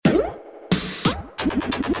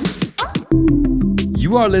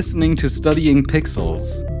You are listening to Studying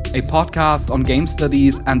Pixels, a podcast on game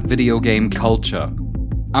studies and video game culture.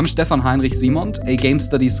 I'm Stefan Heinrich Simond, a game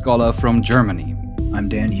studies scholar from Germany. I'm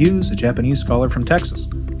Dan Hughes, a Japanese scholar from Texas.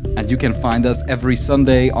 And you can find us every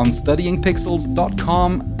Sunday on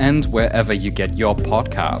studyingpixels.com and wherever you get your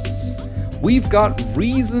podcasts. We've got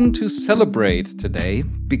reason to celebrate today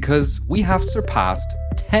because we have surpassed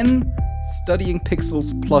 10 Studying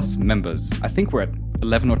Pixels Plus members. I think we're at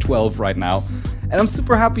 11 or 12 right now. And I'm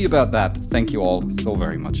super happy about that. Thank you all so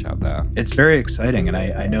very much out there. It's very exciting, and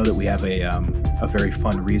I know that we have a very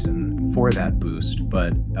fun reason for that boost.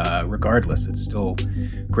 But regardless, it's still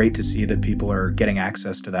great to see that people are getting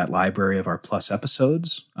access to that library of our Plus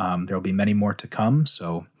episodes. There will be many more to come.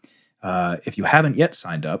 So if you haven't yet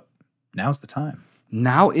signed up, now's the time.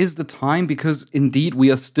 Now is the time because indeed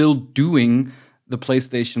we are still doing the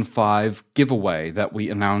PlayStation 5 giveaway that we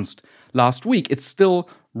announced last week. It's still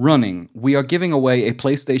running. We are giving away a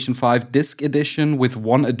PlayStation 5 disc edition with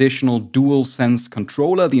one additional DualSense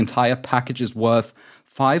controller. The entire package is worth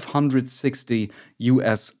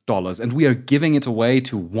 $560, and we are giving it away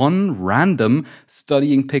to one random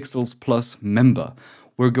Studying Pixels Plus member.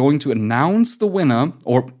 We're going to announce the winner,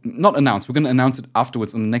 or not announce, we're going to announce it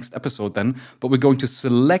afterwards in the next episode then, but we're going to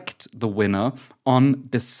select the winner on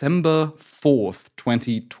December 4th,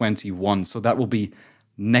 2021. So that will be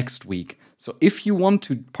next week. So if you want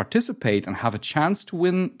to participate and have a chance to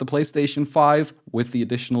win the PlayStation 5 with the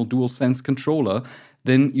additional DualSense controller,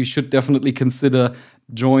 then you should definitely consider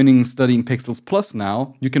joining Studying Pixels Plus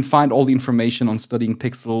now. You can find all the information on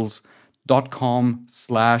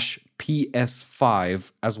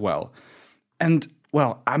studyingpixels.com/PS5 as well. And,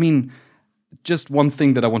 well, I mean, just one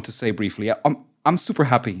thing that I want to say briefly. I'm super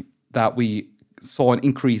happy that we saw an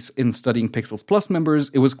increase in Studying Pixels Plus members.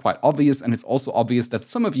 It was quite obvious, and it's also obvious that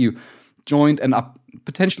some of you joined and are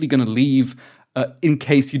potentially going to leave in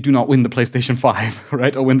case you do not win the PlayStation 5,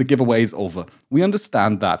 right? Or when the giveaway is over. We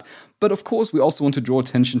understand that. But of course, we also want to draw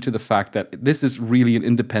attention to the fact that this is really an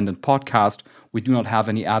independent podcast. We do not have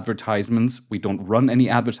any advertisements. We don't run any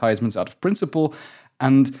advertisements out of principle.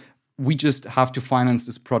 And we just have to finance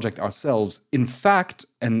this project ourselves. In fact,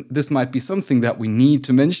 and this might be something that we need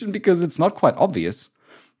to mention because it's not quite obvious,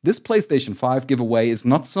 this PlayStation 5 giveaway is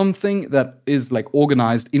not something that is like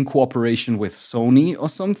organized in cooperation with Sony or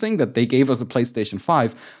something, that they gave us a PlayStation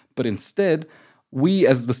 5, but instead, we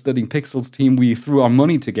as the Studying Pixels team, we threw our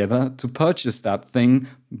money together to purchase that thing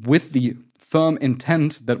with the firm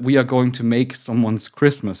intent that we are going to make someone's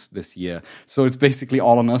Christmas this year. So it's basically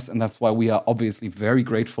all on us, and that's why we are obviously very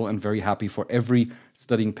grateful and very happy for every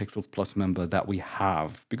Studying Pixels Plus member that we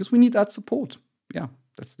have, because we need that support. Yeah.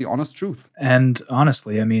 That's the honest truth. And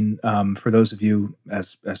honestly, I mean, for those of you,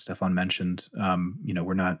 as Stefan mentioned,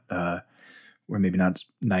 we're maybe not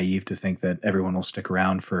naive to think that everyone will stick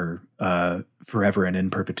around for forever and in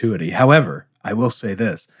perpetuity. However, I will say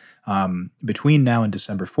this: between now and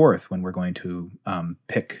December 4th, when we're going to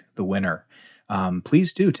pick the winner,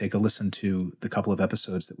 please do take a listen to the couple of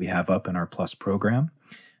episodes that we have up in our Plus program,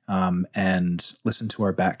 and listen to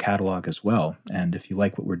our back catalog as well. And if you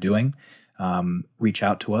like what we're doing, reach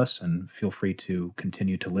out to us and feel free to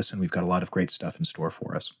continue to listen. We've got a lot of great stuff in store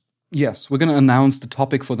for us. Yes, we're going to announce the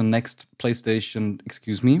topic for the next PlayStation,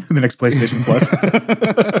 the next PlayStation Plus.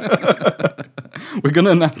 We're going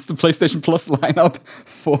to announce the PlayStation Plus lineup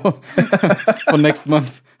for next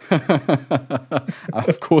month.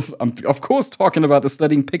 I'm of course talking about the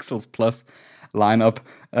Studying Pixels Plus lineup,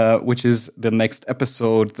 which is the next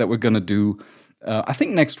episode that we're going to do. I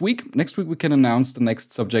think next week we can announce the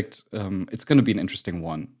next subject. It's going to be an interesting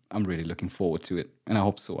one. I'm really looking forward to it, and I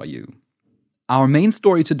hope so are you. Our main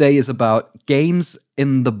story today is about games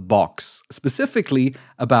in the box, specifically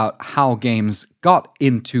about how games got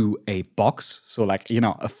into a box, so like,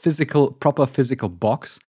 a proper physical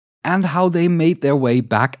box, and how they made their way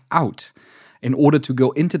back out. In order to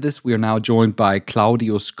go into this, we are now joined by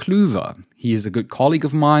Claudius Klüver. He is a good colleague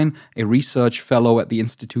of mine, a research fellow at the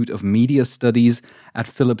Institute of Media Studies at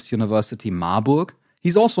Philipps University Marburg.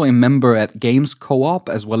 He's also a member at Games Co-op,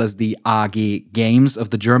 as well as the AG Games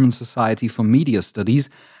of the German Society for Media Studies,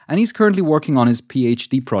 and he's currently working on his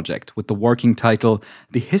PhD project with the working title,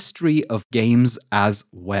 The History of Games as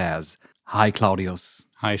Wares. Hi, Claudius.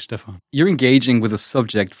 Hi, Stefan. You're engaging with a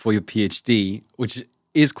subject for your PhD, which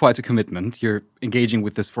is quite a commitment. You're engaging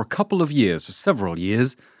with this for a couple of years, for several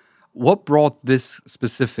years. What brought this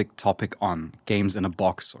specific topic on, games in a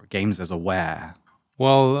box or games as a ware?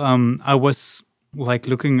 Well, I was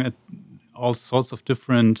looking at all sorts of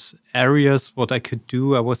different areas, what I could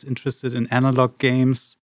do. I was interested in analog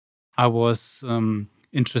games. I was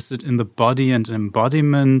interested in the body and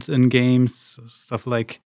embodiment in games, stuff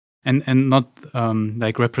like, and not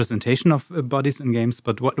like representation of bodies in games,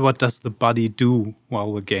 but what does the body do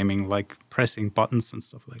while we're gaming, like pressing buttons and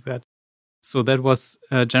stuff like that. So that was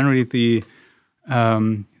generally the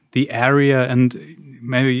area, and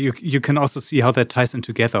maybe you can also see how that ties in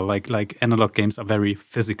together. Like analog games are very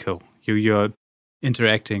physical. You're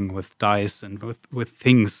interacting with dice and with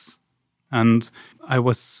things. And I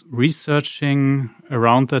was researching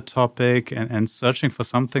around that topic and searching for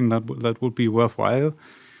something that would be worthwhile.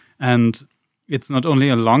 And it's not only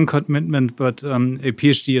a long commitment, but a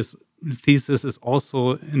PhD thesis is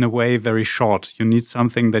also in a way very short. You need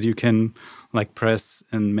something that you can like press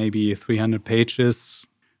in maybe 300 pages.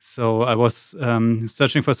 So I was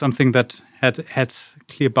searching for something that had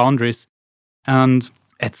clear boundaries. And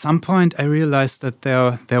at some point, I realized that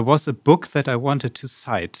there was a book that I wanted to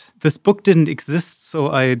cite. This book didn't exist,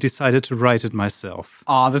 so I decided to write it myself.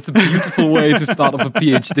 Ah, that's a beautiful way to start off a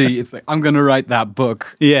PhD. It's like, I'm going to write that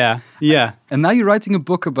book. Yeah. And now you're writing a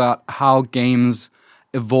book about how games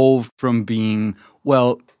evolved from being,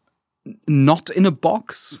 well, not in a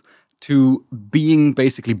box to being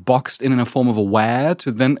basically boxed in a form of a ware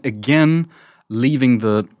to then again leaving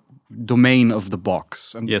the domain of the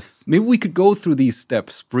box. And yes. Maybe we could go through these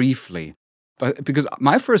steps briefly. But because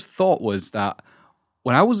my first thought was that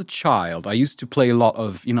when I was a child, I used to play a lot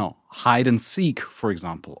of, hide and seek, for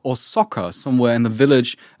example, or soccer somewhere in the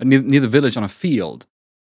village, near the village on a field.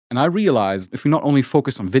 And I realized if we not only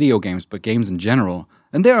focus on video games, but games in general,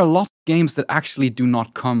 then there are a lot of games that actually do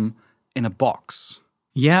not come in a box.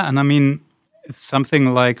 Yeah, and I mean, it's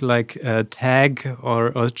something like tag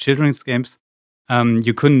or children's games.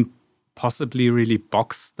 You couldn't possibly really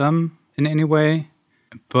box them in any way.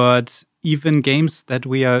 But even games that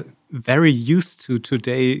we are very used to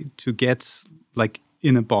today to get like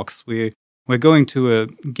in a box, we're going to a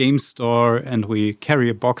game store and we carry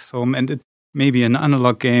a box home, and it may be an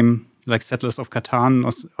analog game like Settlers of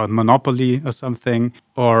Catan or Monopoly or something,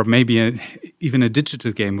 or maybe even a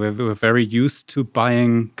digital game where we're very used to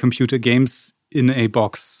buying computer games in a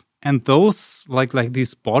box. And those, like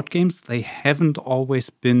these board games, they haven't always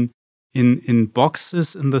been in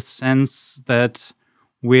boxes in the sense that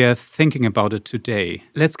we're thinking about it today.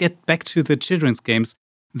 Let's get back to the children's games.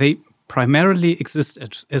 They primarily exist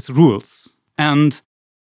as rules. And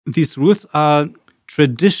these rules are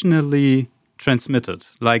traditionally transmitted.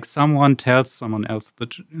 Like someone tells someone else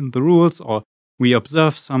the rules, or we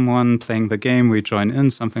observe someone playing the game, we join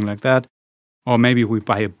in, something like that. Or maybe we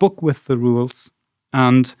buy a book with the rules.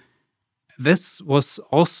 And this was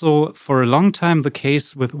also for a long time the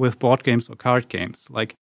case with board games or card games.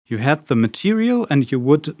 Like you had the material and you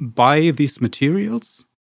would buy these materials.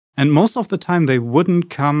 And most of the time they wouldn't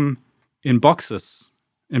come in boxes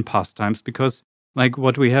in past times, because like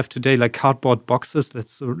what we have today, like cardboard boxes,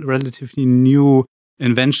 that's a relatively new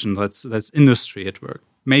invention. That's industry at work.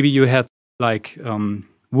 Maybe you had like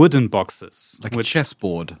wooden boxes. Like a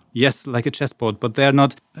chessboard. Yes, like a chessboard. But they're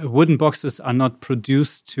not, wooden boxes are not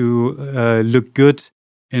produced to look good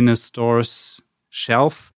in a store's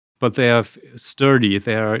shelf, but they are sturdy.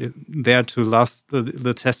 They are there to last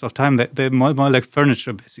the test of time. They're more like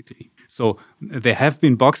furniture, basically. So there have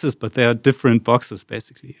been boxes, but they are different boxes,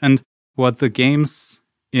 basically. And what the games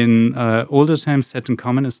in older times had in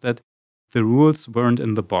common is that the rules weren't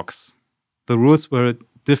in the box. The rules were a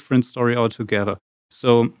different story altogether.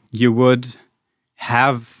 So you would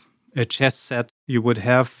have a chess set, you would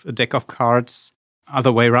have a deck of cards.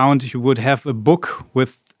 Other way around, you would have a book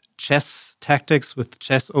with chess tactics, with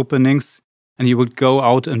chess openings, and you would go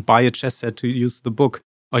out and buy a chess set to use the book.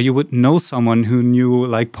 Or you would know someone who knew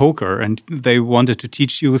like poker and they wanted to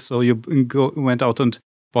teach you, so you went out and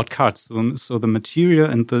bought cards. So the material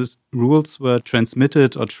and the rules were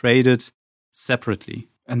transmitted or traded separately.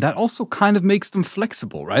 And that also kind of makes them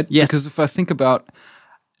flexible, right? Yes. Because if I think about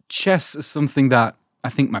chess is something that I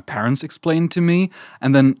think my parents explained to me.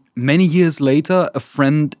 And then many years later, a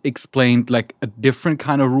friend explained like a different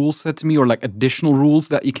kind of rule set to me, or like additional rules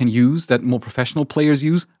that you can use that more professional players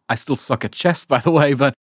use. I still suck at chess, by the way.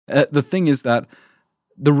 But the thing is that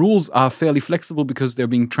the rules are fairly flexible because they're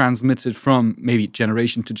being transmitted from maybe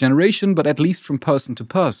generation to generation, but at least from person to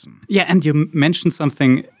person. Yeah, and you mentioned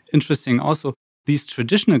something interesting also. These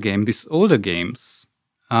traditional games, these older games,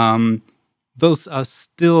 those are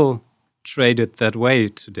still traded that way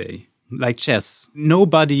today. Like chess.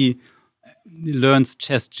 Nobody learns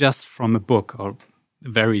chess just from a book, or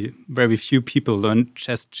very, very few people learn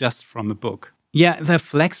chess just from a book. Yeah, they're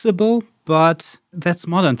flexible, But that's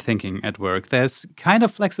modern thinking at work. There's kind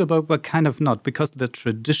of flexible, but kind of not, because they're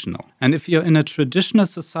traditional. And if you're in a traditional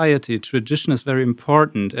society, tradition is very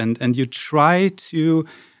important. And you try to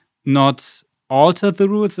not alter the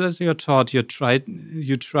rules as you're taught. You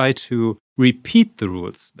try to repeat the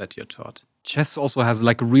rules that you're taught. Chess also has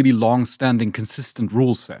like a really long-standing, consistent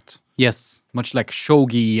rule set. Yes. Much like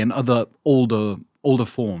shogi and other older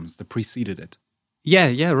forms that preceded it.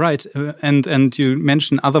 Yeah, right. And you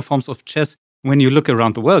mentioned other forms of chess. When you look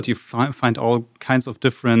around the world, you find all kinds of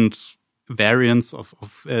different variants of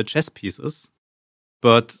chess pieces.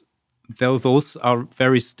 But those are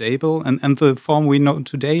very stable. And the form we know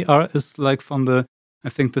today is like from the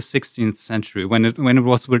 16th century when it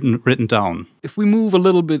was written down. If we move a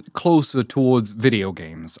little bit closer towards video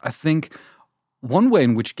games, I think one way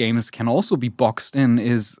in which games can also be boxed in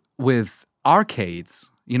is with arcades.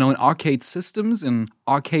 You know, in arcade systems, in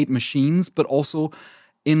arcade machines, but also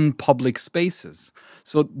in public spaces.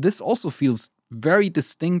 So this also feels very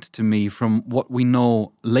distinct to me from what we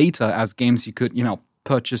know later as games you could,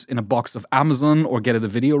 purchase in a box of Amazon or get at a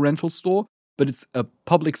video rental store. But it's a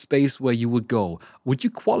public space where you would go. Would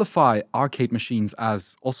you qualify arcade machines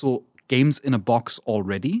as also games in a box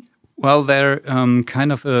already? Well, they're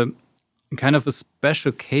kind of a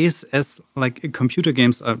special case, as like computer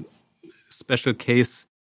games are a special case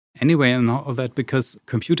anyway, and all of that, because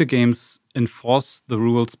computer games enforce the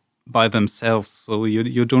rules by themselves. So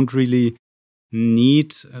you don't really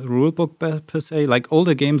need a rule book per se. Like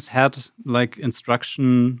older games had like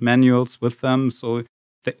instruction manuals with them. So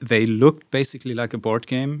they looked basically like a board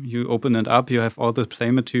game. You open it up, you have all the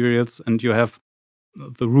play materials, and you have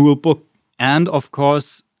the rule book. And of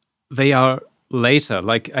course, they are later.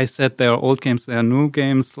 Like I said, there are old games, there are new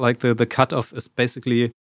games. Like the cutoff is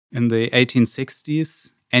basically in the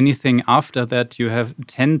 1860s. Anything after that, you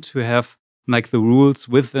tend to have like the rules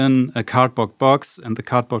within a cardboard box, and the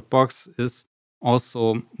cardboard box is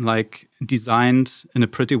also like designed in a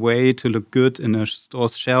pretty way to look good in a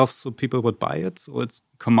store's shelf, so people would buy it. So it's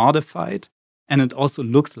commodified, and it also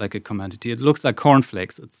looks like a commodity. It looks like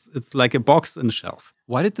cornflakes. It's like a box in a shelf.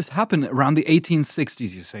 Why did this happen around the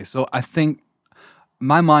 1860s? You say so. I think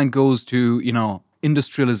my mind goes to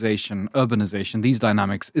industrialization, urbanization, these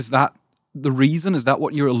dynamics. Is that the reason? Is that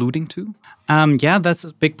what you're alluding to? Yeah, that's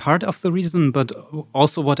a big part of the reason. But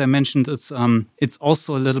also what I mentioned, it's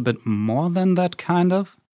also a little bit more than that kind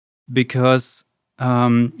of, because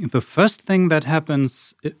the first thing that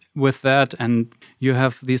happens with that, and you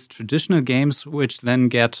have these traditional games which then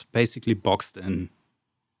get basically boxed in.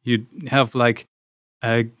 You have like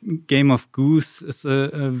a Game of Goose is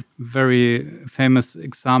a very famous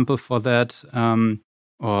example for that.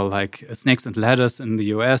 Or like Snakes and Ladders in the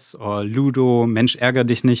US, or Ludo, Mensch ärger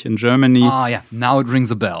dich nicht in Germany. Ah, yeah, now it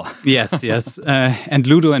rings a bell. Yes. And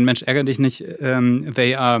Ludo and Mensch ärger dich nicht,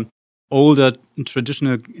 they are older,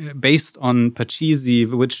 traditional, based on Pachisi,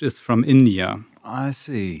 which is from India. I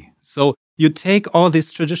see. So you take all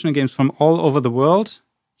these traditional games from all over the world,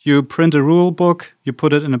 you print a rule book, you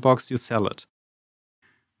put it in a box, you sell it.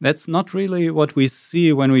 That's not really what we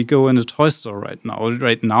see when we go in a toy store right now.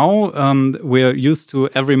 Right now, we're used to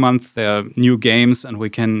every month there are new games, and we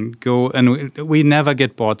can go, and we never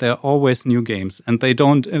get bored. There are always new games, and they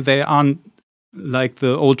aren't like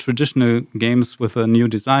the old traditional games with a new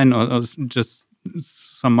design or just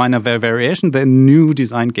some minor variation. They're new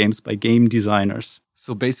design games by game designers.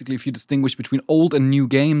 So basically, if you distinguish between old and new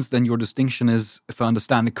games, then your distinction is, if I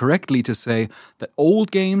understand it correctly, to say that old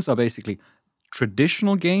games are basically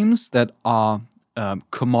traditional games that are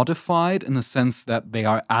commodified in the sense that they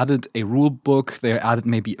are added a rule book, they're added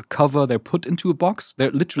maybe a cover, they're put into a box,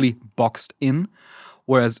 they're literally boxed in,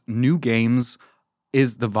 whereas new games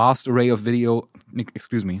is the vast array of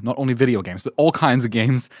not only video games, but all kinds of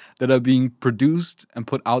games that are being produced and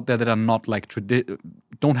put out there that are not like,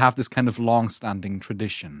 don't have this kind of long-standing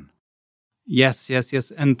tradition. Yes.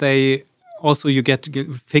 And they also, you get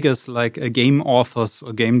figures like game authors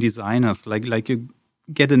or game designers, like you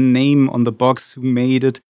get a name on the box who made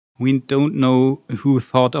it. We don't know who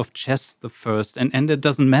thought of chess the first, and it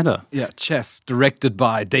doesn't matter. Yeah, chess, directed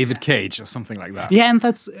by David Cage or something like that. Yeah, and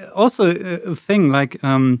that's also a thing, like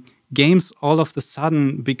games all of a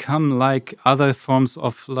sudden become like other forms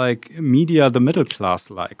of like media the middle class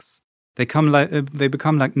likes. They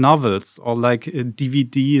become like novels or like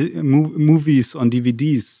movies on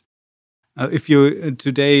DVDs. If you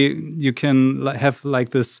today you can have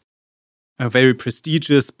like this a very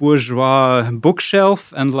prestigious bourgeois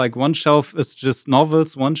bookshelf, and like one shelf is just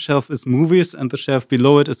novels, one shelf is movies, and the shelf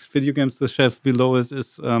below it is video games, the shelf below it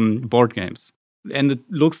is board games. And it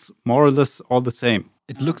looks more or less all the same.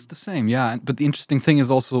 It looks the same, yeah. But the interesting thing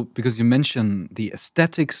is also because you mentioned the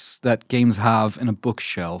aesthetics that games have in a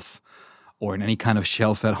bookshelf or in any kind of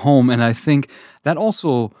shelf at home. And I think that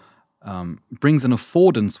also brings an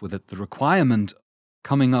affordance with it, the requirement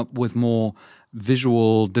coming up with more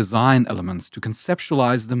visual design elements to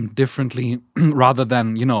conceptualize them differently rather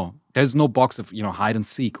than, there's no box of, hide and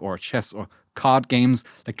seek or chess or card games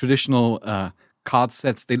like traditional card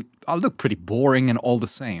sets. They all look pretty boring and all the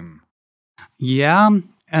same. Yeah,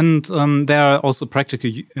 and there are also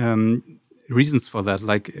practical reasons for that,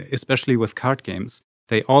 like especially with card games.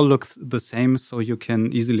 They all look the same, so you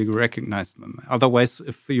can easily recognize them. Otherwise,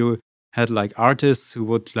 if you had like artists who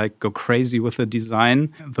would like go crazy with the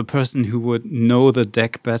design, the person who would know the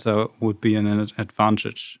deck better would be in an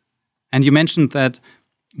advantage. And you mentioned that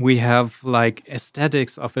we have like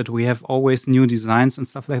aesthetics of it. We have always new designs and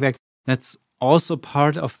stuff like that. That's also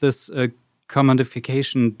part of this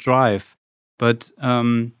commodification drive. But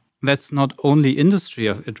that's not only industry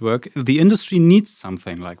at work. The industry needs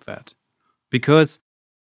something like that. Because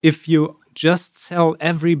if you just sell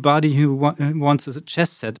everybody who wants a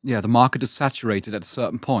chess set. Yeah, the market is saturated at a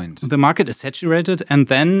certain point. The market is saturated. And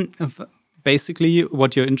then basically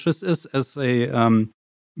what your interest is as a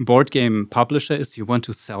board game publisher is you want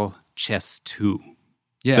to sell chess too.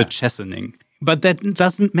 Yeah. The chessening. But that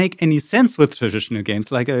doesn't make any sense with traditional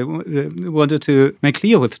games. Like I wanted to make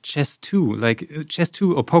clear with chess 2, like chess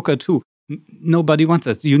 2 or poker 2. Nobody wants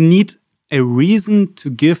that. You need a reason to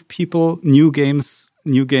give people new games,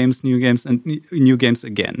 and new games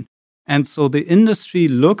again. And so the industry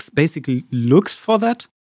basically looks for that.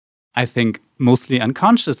 I think mostly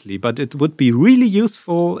unconsciously, but it would be really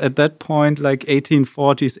useful at that point, like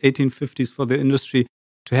 1840s, 1850s for the industry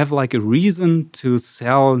to have like a reason to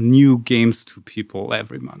sell new games to people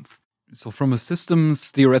every month. So from a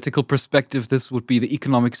systems theoretical perspective, this would be the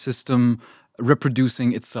economic system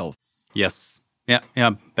reproducing itself. Yes.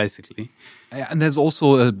 Yeah, basically. And there's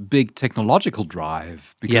also a big technological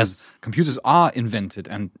drive because computers are invented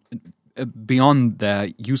and beyond their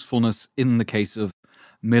usefulness in the case of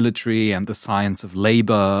military and the science of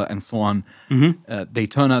labor and so on, they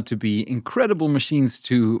turn out to be incredible machines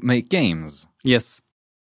to make games. Yes.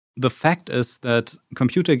 The fact is that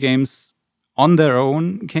computer games on their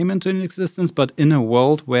own came into existence, but in a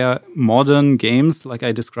world where modern games, like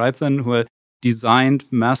I described them, were designed,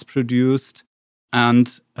 mass-produced,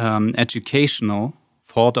 and educational,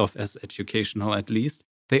 thought of as educational at least,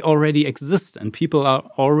 they already exist and people are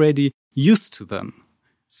already used to them.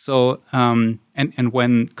 So, and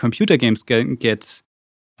when computer games get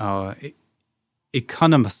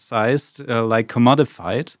economicized, like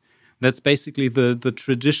commodified, that's basically the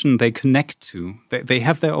tradition they connect to. They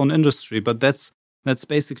have their own industry, but that's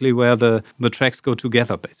basically where the tracks go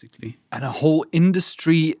together, basically. And a whole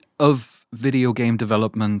industry of video game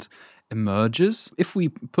development emerges. If we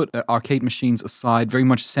put arcade machines aside, very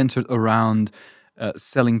much centered around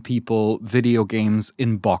selling people video games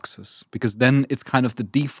in boxes, because then it's kind of the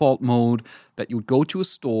default mode that you would go to a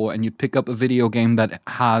store and you'd pick up a video game that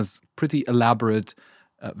has pretty elaborate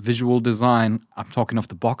visual design. I'm talking of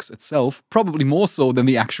the box itself, probably more so than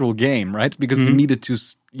the actual game, right? Because you need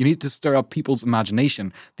to stir up people's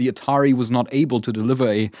imagination. The Atari was not able to deliver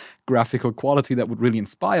a graphical quality that would really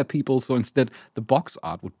inspire people, so instead the box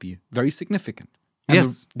art would be very significant. And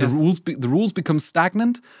the rules become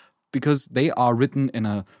stagnant because they are written in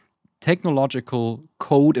a technological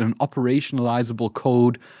code, in an operationalizable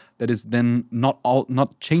code that is then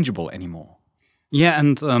not changeable anymore. Yeah,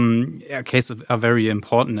 and arcades are very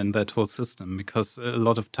important in that whole system because a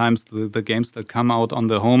lot of times the games that come out on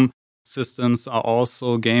the home systems are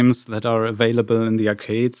also games that are available in the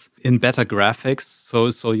arcades in better graphics.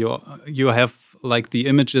 So you have like the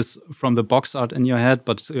images from the box art in your head,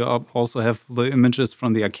 but you also have the images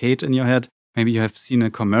from the arcade in your head. Maybe you have seen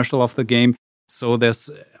a commercial of the game. So there's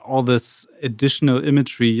all this additional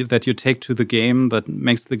imagery that you take to the game that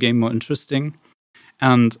makes the game more interesting.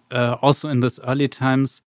 And also in this early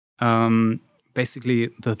times, basically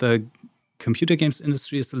the computer games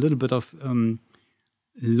industry is a little bit of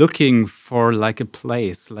looking for like a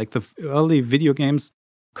place. Like the early video games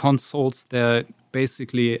consoles, they're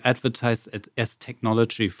basically advertised as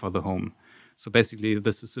technology for the home. So basically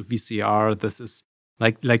this is a VCR, this is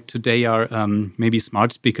like today are maybe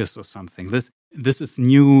smart speakers or something. This is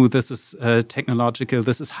new, this is technological,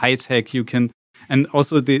 this is high tech. You can. And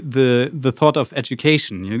also the thought of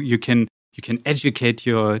education. You can educate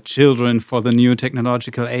your children for the new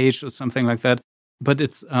technological age or something like that. But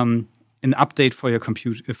it's an update for your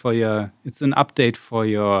computer. It's an update for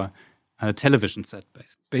your television set,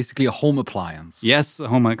 basically. Basically, a home appliance. Yes, a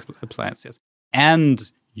home appliance. Yes, and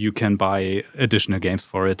you can buy additional games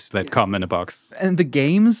for it that come in a box. And the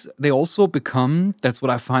games, they also become, that's what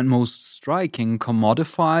I find most striking,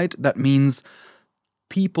 commodified. That means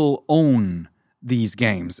people own these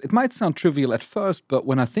games. It might sound trivial at first, but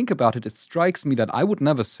when I think about it, it strikes me that I would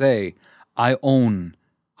never say, I own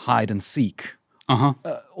hide and seek.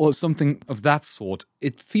 Or something of that sort.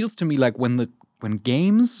 It feels to me like when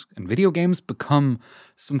games and video games become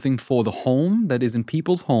something for the home, that is in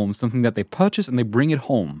people's homes, something that they purchase and they bring it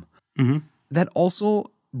home, that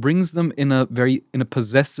also brings them in a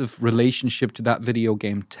possessive relationship to that video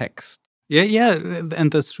game text. Yeah,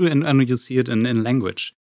 and that's true. And you see it in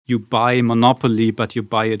language. You buy Monopoly, but you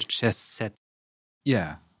buy a chess set.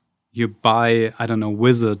 Yeah. You buy, I don't know,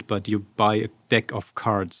 Wizard, but you buy a deck of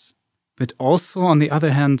cards. But also, on the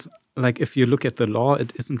other hand, like if you look at the law,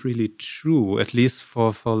 it isn't really true, at least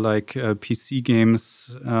for like PC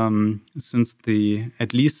games since the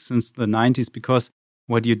 90s, because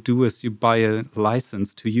what you do is you buy a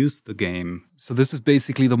license to use the game. So this is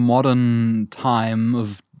basically the modern time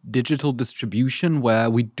of digital distribution where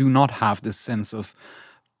we do not have this sense of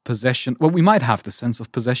possession. Well, we might have the sense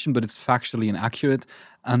of possession, but it's factually inaccurate.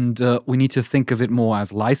 And we need to think of it more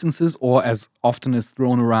as licenses, or as often is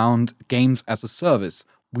thrown around, games as a service.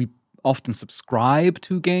 We often subscribe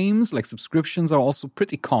to games, like subscriptions are also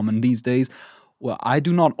pretty common these days. Well, I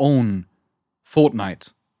do not own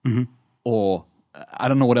Fortnite or I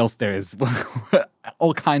don't know what else there is.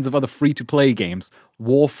 All kinds of other free-to-play games,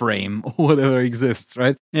 Warframe or whatever exists,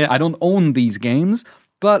 right? Yeah. I don't own these games,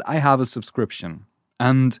 but I have a subscription.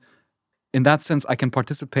 And in that sense, I can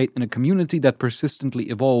participate in a community that persistently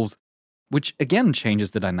evolves, which again changes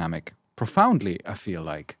the dynamic profoundly, I feel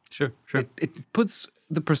like. Sure. It puts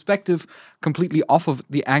the perspective completely off of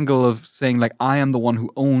the angle of saying, like, I am the one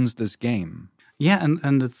who owns this game. Yeah,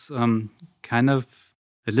 and it's kind of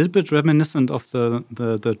a little bit reminiscent of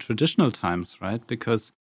the traditional times, right?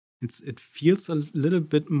 Because it feels a little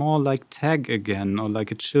bit more like tag again, or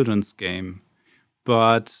like a children's game.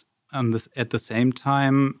 But at the same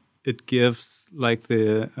time, it gives like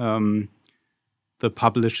the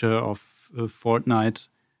publisher of Fortnite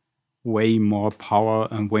way more power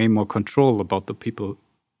and way more control about the people,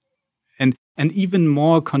 and even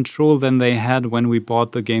more control than they had when we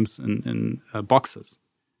bought the games in boxes.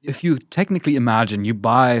 If you technically imagine you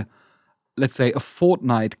buy, let's say, a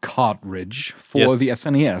Fortnite cartridge for the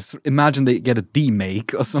SNES, imagine they get a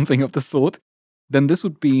demake or something of the sort, then this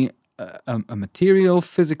would be a material,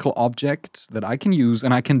 physical object that I can use,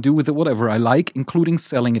 and I can do with it whatever I like, including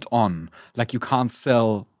selling it on. Like you can't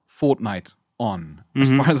sell Fortnite on, as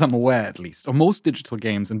far as I'm aware, at least. Or most digital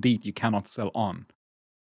games, indeed, you cannot sell on.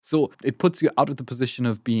 So it puts you out of the position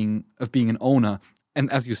of being an owner.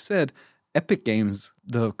 And as you said, Epic Games,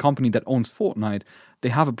 the company that owns Fortnite, they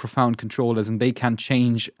have a profound control, as in they can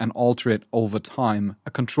change and alter it over time.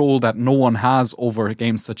 A control that no one has over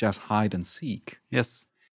games such as hide and seek. Yes.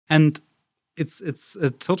 And it's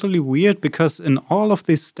totally weird, because in all of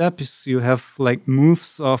these steps, you have like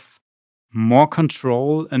moves of more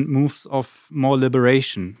control and moves of more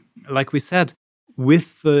liberation. Like we said,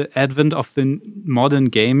 with the advent of the modern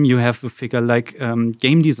game, you have a figure like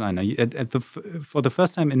game designer. For the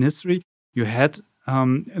first time in history, you had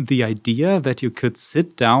the idea that you could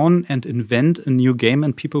sit down and invent a new game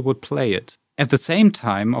and people would play it. At the same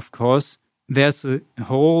time, of course, there's a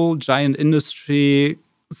whole giant industry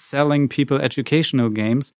selling people educational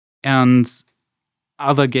games, and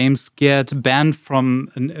other games get banned from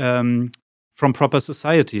proper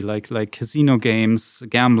society, like casino games,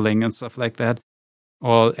 gambling, and stuff like that.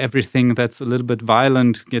 Or everything that's a little bit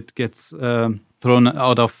violent gets thrown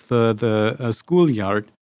out of the schoolyard.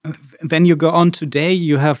 Then you go on today,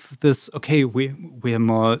 you have this, okay, we're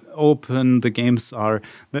more open, the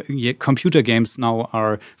computer games now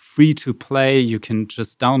are free to play, you can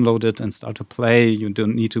just download it and start to play, you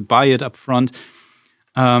don't need to buy it up front.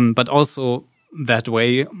 But also that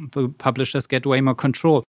way, the publishers get way more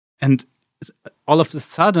control. And all of a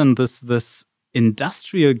sudden, this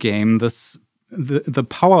industrial game, the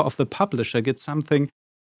power of the publisher gets something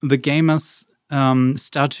the gamers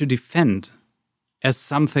start to defend as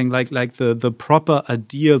something like the proper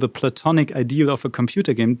ideal, the platonic ideal of a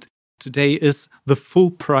computer game today is the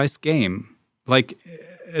full price game, like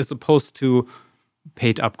as opposed to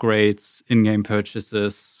paid upgrades, in-game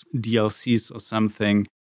purchases, DLCs or something.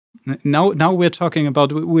 Now we're talking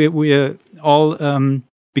about we're all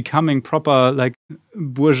becoming proper like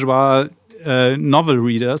bourgeois novel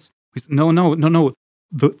readers. No.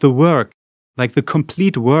 The work, like the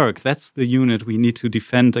complete work, that's the unit we need to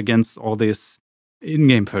defend against all this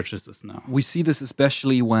in-game purchases now. We see this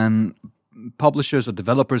especially when publishers or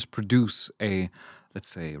developers produce a let's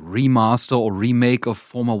say, remaster or remake of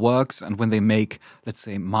former works, and when they make, let's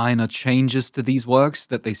say, minor changes to these works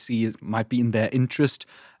that they see might be in their interest,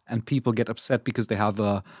 and people get upset because they have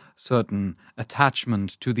a certain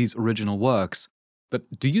attachment to these original works.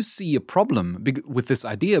 But do you see a problem with this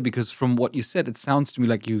idea? Because from what you said, it sounds to me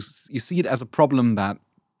like you see it as a problem that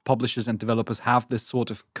publishers and developers have this sort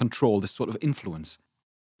of control, this sort of influence.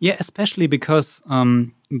 Yeah, especially because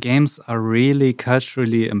games are really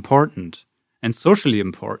culturally important and socially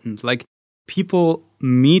important. Like, people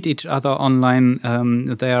meet each other online.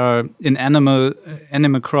 They are in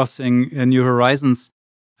Animal Crossing, New Horizons.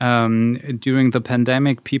 During the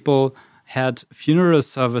pandemic, people had funeral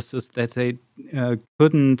services that they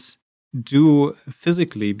couldn't do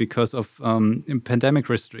physically because of pandemic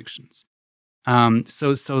restrictions.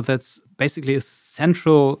 So that's basically a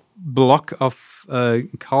central block of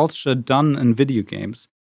culture done in video games.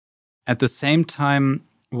 At the same time,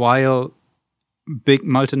 while big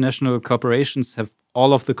multinational corporations have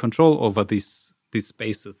all of the control over these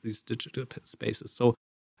spaces, these digital spaces. So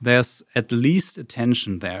there's at least a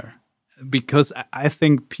tension there, because I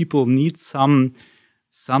think people need some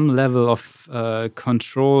level of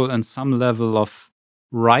control and some level of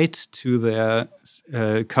right to their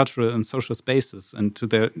cultural and social spaces and to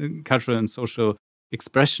their cultural and social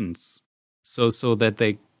expressions, so that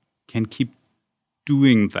they can keep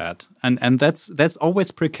doing that, and that's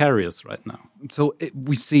always precarious right now. So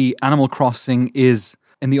we see Animal Crossing is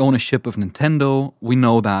in the ownership of Nintendo. We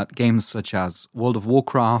know that games such as World of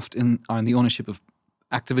Warcraft are in the ownership of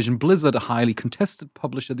Activision Blizzard, a highly contested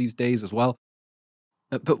publisher these days as well.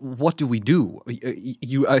 But what do we do?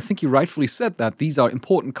 I think you rightfully said that these are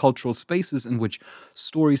important cultural spaces in which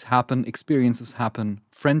stories happen, experiences happen,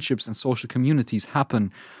 friendships and social communities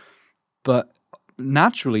happen. But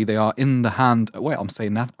naturally, they are in the hand. Well, I'm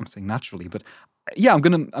saying naturally, but yeah, I'm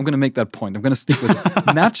gonna make that point. I'm gonna stick with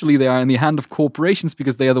it. Naturally, they are in the hand of corporations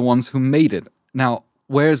because they are the ones who made it. Now,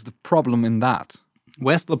 where's the problem in that?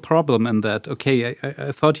 Where's the problem in that? Okay,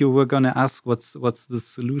 I thought you were gonna ask what's the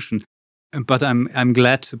solution, but I'm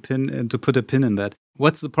glad to put a pin in that.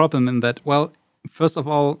 What's the problem in that? Well, first of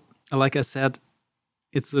all, like I said,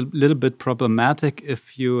 it's a little bit problematic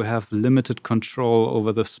if you have limited control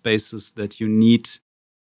over the spaces that you need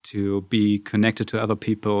to be connected to other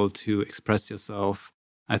people, to express yourself.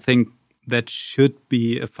 I think that should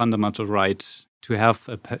be a fundamental right, to have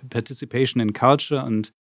a participation in culture and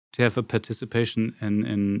to have a participation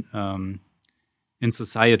in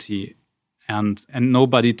society, and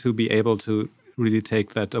nobody to be able to really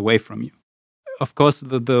take that away from you. Of course,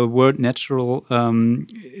 the word natural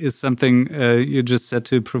is something you just said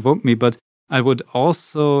to provoke me, but I would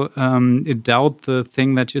also doubt the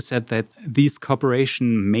thing that you said, that these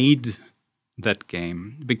corporations made that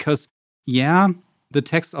game. Because, yeah, the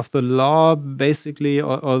text of the law, basically,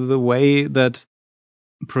 or the way that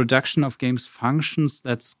production of games functions,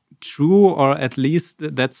 that's true, or at least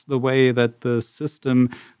that's the way that the system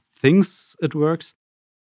thinks it works.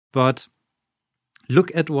 But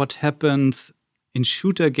look at what happened in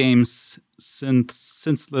shooter games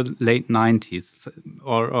since the late 90s,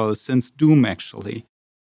 or since Doom, actually.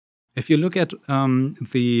 If you look at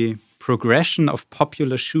the progression of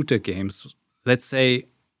popular shooter games, let's say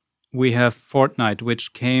we have Fortnite,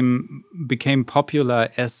 which became popular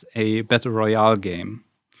as a Battle Royale game.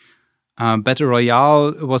 Battle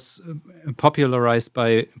Royale was popularized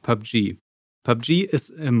by PUBG. PUBG is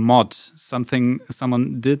a mod, something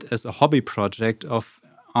someone did as a hobby project of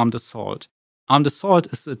Armed Assault. Armed Assault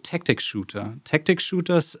is a tactic shooter. Tactic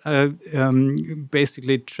shooters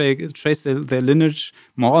basically trace their lineage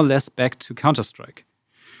more or less back to Counter-Strike.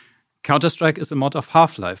 Counter-Strike is a mod of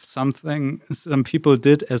Half-Life, something some people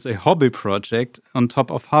did as a hobby project on top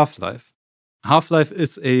of Half-Life. Half-Life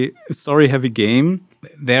is a story-heavy game.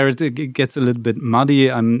 There it gets a little bit muddy.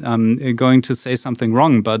 I'm going to say something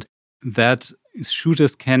wrong, but that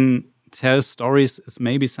shooters can tell stories is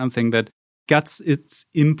maybe something that gets its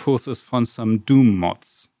impulses from some Doom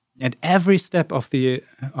mods. At every step of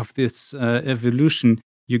this evolution,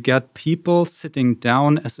 you got people sitting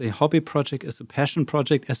down as a hobby project, as a passion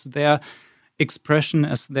project, as their expression,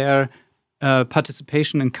 as their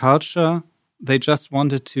participation in culture. They just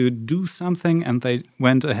wanted to do something, and they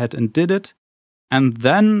went ahead and did it. And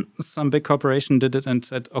then some big corporation did it and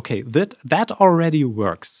said, okay, that already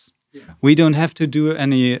works. Yeah. We don't have to do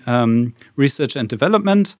any research and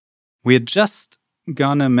development. We're just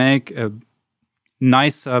gonna make a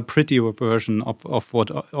nicer, prettier version of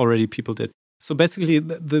what already people did. So basically,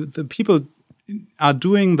 the people are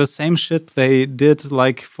doing the same shit they did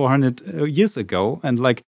like 400 years ago, and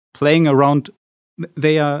like playing around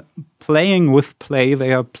they are playing with play.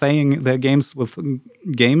 They are playing their games with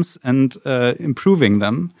games and improving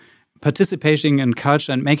them, participating in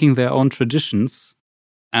culture and making their own traditions.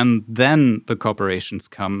 And then the corporations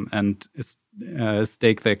come and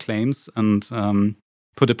stake their claims and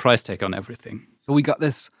put a price tag on everything. So we got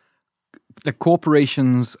this, the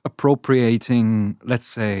corporations appropriating, let's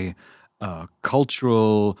say,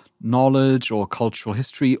 cultural knowledge or cultural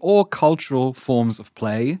history or cultural forms of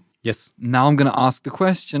play. Yes. Now I'm going to ask the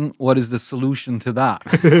question, what is the solution to that?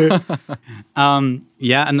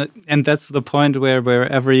 And that's the point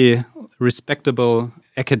where every respectable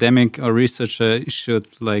academic or researcher should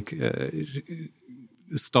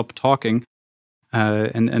stop talking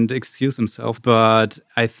and excuse himself. But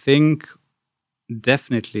I think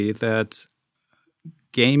definitely that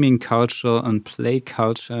gaming culture and play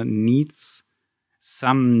culture needs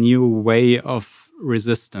some new way of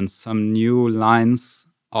resistance, some new lines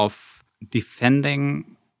of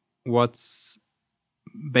defending what's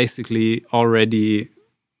basically already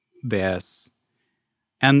theirs.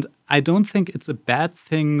 And I don't think it's a bad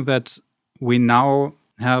thing that we now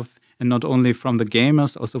have, and not only from the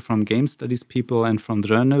gamers, also from game studies people and from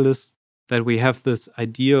journalists, that we have this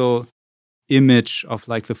ideal image of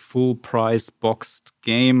like the full price boxed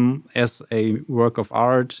game as a work of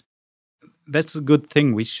art. That's a good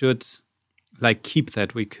thing. We should keep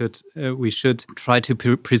that. We should try to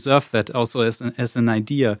preserve that also as an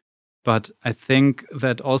idea. But I think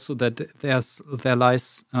that also that there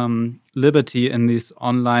lies liberty in these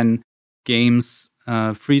online games,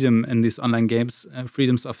 freedom in these online games,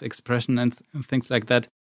 freedoms of expression and things like that.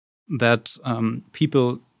 That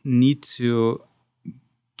people need to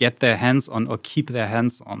get their hands on or keep their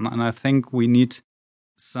hands on. And I think we need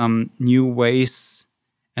some new ways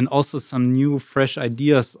and also some new fresh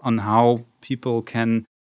ideas on how people can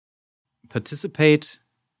participate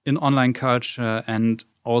in online culture and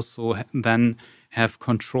also then have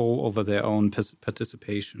control over their own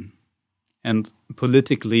participation and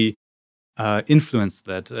politically influence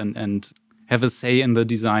that and have a say in the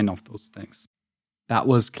design of those things. That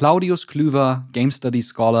was Claudius Klüver, game studies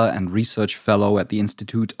scholar and research fellow at the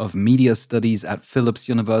Institute of Media Studies at Philipps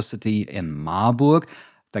University in Marburg.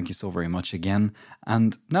 Thank you so very much again.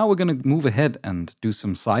 And now we're going to move ahead and do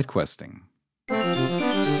some side questing.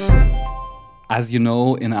 As you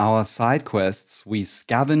know, in our side quests, we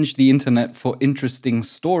scavenge the internet for interesting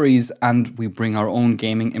stories and we bring our own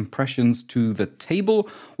gaming impressions to the table.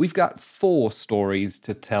 We've got 4 stories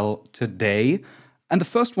to tell today. And the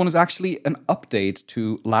first one is actually an update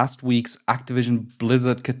to last week's Activision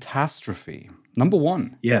Blizzard catastrophe. Number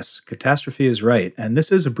 1. Yes, catastrophe is right. And this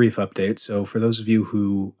is a brief update. So for those of you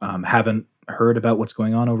who haven't heard about what's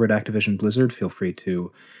going on over at Activision Blizzard, feel free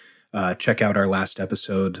to check out our last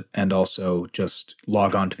episode and also just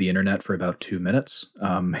log on to the internet for about 2 minutes.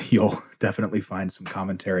 You'll definitely find some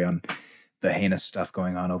commentary on the heinous stuff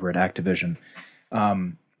going on over at Activision.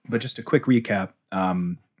 But just a quick recap.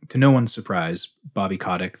 To no one's surprise, Bobby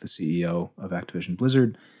Kotick, the CEO of Activision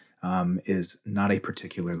Blizzard, is not a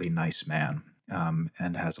particularly nice man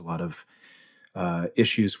and has a lot of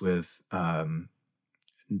issues with,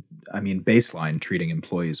 baseline treating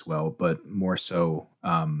employees well, but more so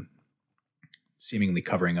seemingly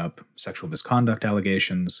covering up sexual misconduct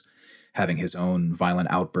allegations, having his own violent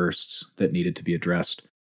outbursts that needed to be addressed.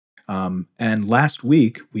 And last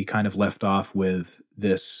week, we kind of left off with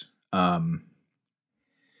this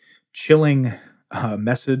chilling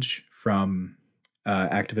message from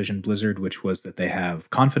Activision Blizzard, which was that they have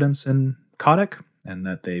confidence in Kotick and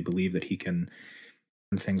that they believe that he can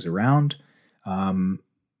turn things around.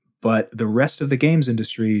 But the rest of the games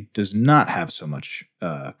industry does not have so much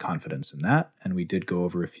confidence in that. And we did go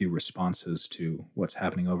over a few responses to what's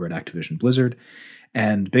happening over at Activision Blizzard.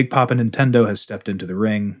 And Big Papa Nintendo has stepped into the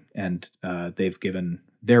ring and they've given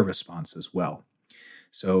their response as well.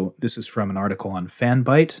 So this is from an article on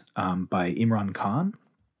Fanbyte by Imran Khan.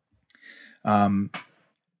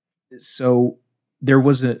 So there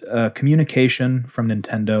was a communication from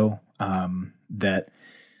Nintendo that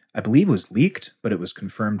I believe was leaked, but it was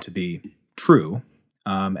confirmed to be true.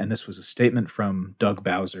 And this was a statement from Doug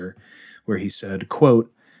Bowser where he said,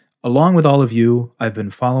 quote, "Along with all of you, I've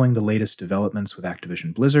been following the latest developments with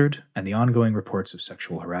Activision Blizzard and the ongoing reports of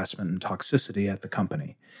sexual harassment and toxicity at the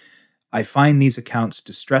company. I find these accounts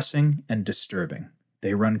distressing and disturbing.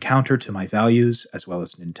 They run counter to my values as well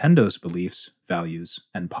as Nintendo's beliefs, values,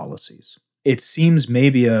 and policies." It seems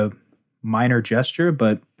maybe a minor gesture,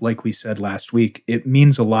 but like we said last week, it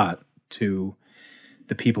means a lot to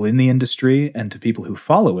the people in the industry and to people who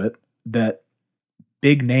follow it that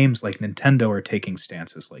big names like Nintendo are taking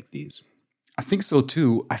stances like these. I think so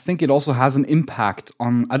too. I think it also has an impact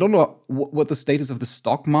on, I don't know what the status of the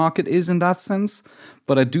stock market is in that sense,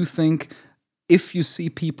 but I do think if you see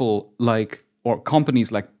people like, or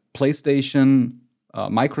companies like PlayStation,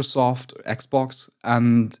 Microsoft, Xbox,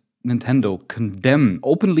 and Nintendo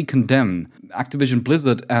openly condemn Activision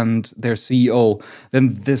Blizzard and their CEO,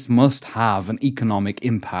 then this must have an economic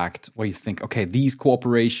impact where you think, okay, these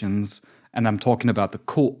corporations, and I'm talking about the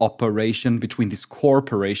cooperation between these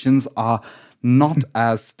corporations, are not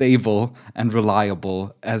as stable and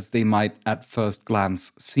reliable as they might at first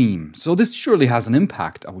glance seem. So this surely has an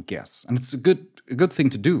impact, I would guess, and it's a good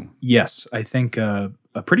thing to do. Yes, I think a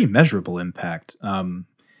pretty measurable impact.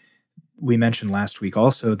 We mentioned last week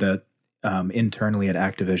also that internally at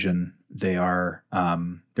Activision,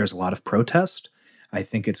 there's a lot of protest. I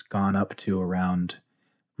think it's gone up to around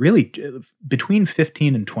really between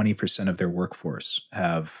 15 and 20% of their workforce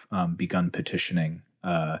have begun petitioning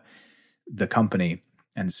the company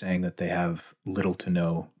and saying that they have little to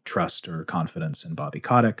no trust or confidence in Bobby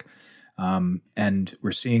Kotick. And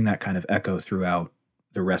we're seeing that kind of echo throughout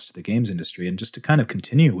the rest of the games industry. And just to kind of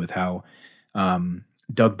continue with how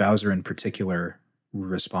Doug Bowser in particular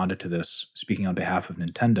responded to this, speaking on behalf of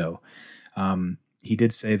Nintendo, he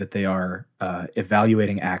did say that they are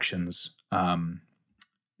evaluating actions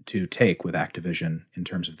to take with Activision in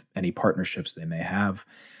terms of any partnerships they may have,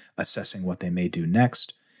 assessing what they may do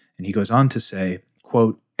next. And he goes on to say,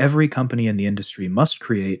 quote, "Every company in the industry must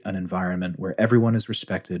create an environment where everyone is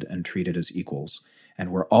respected and treated as equals,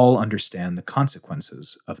 and where all understand the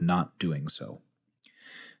consequences of not doing so."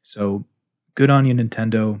 So good on you,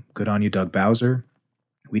 Nintendo. Good on you, Doug Bowser.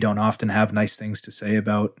 We don't often have nice things to say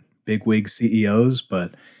about bigwig CEOs,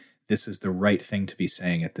 but this is the right thing to be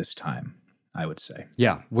saying at this time, I would say.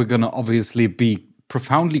 Yeah, we're going to obviously be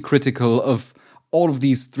profoundly critical of all of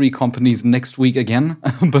these three companies next week again.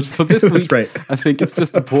 But for this week, right. I think it's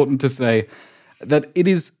just important to say that it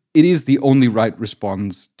is the only right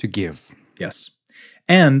response to give. Yes.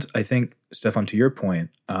 And I think, Stefan, to your point,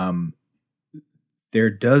 there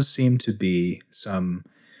does seem to be some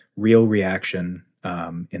real reaction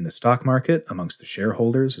in the stock market amongst the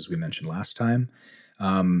shareholders, as we mentioned last time,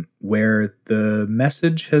 where the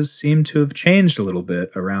message has seemed to have changed a little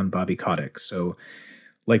bit around Bobby Kotick. So,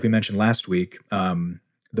 like we mentioned last week,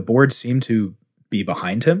 the board seemed to be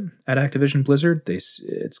behind him at Activision Blizzard.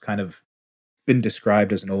 It's kind of been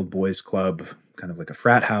described as an old boys club, kind of like a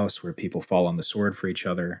frat house where people fall on the sword for each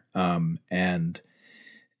other. And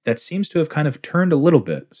that seems to have kind of turned a little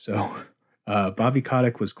bit. So Bobby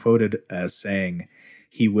Kotick was quoted as saying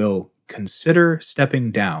he will consider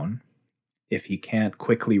stepping down if he can't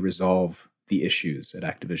quickly resolve the issues at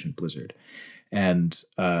Activision Blizzard. And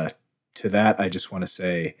to that, I just want to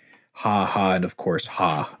say, ha, ha, and of course,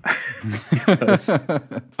 ha. Because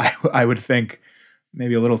I would think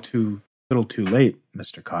maybe a little too late,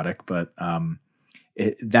 Mr. Kotick, but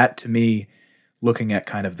that to me, looking at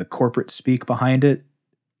kind of the corporate speak behind it,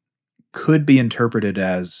 could be interpreted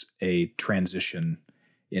as a transition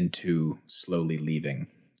into slowly leaving.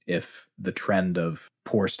 If the trend of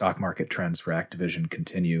poor stock market trends for Activision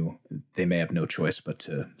continue, they may have no choice but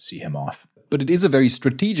to see him off. But it is a very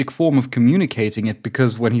strategic form of communicating it,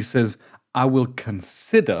 because when he says, "I will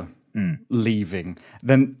consider leaving,"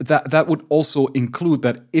 then that would also include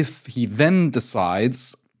that if he then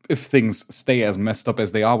decides, if things stay as messed up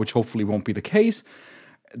as they are, which hopefully won't be the case,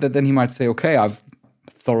 that then he might say, okay, I've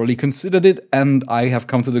thoroughly considered it, and I have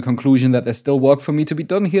come to the conclusion that there's still work for me to be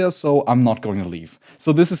done here, so I'm not going to leave.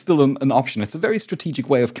 So this is still an option. It's a very strategic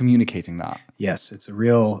way of communicating that. Yes, it's a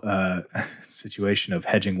real situation of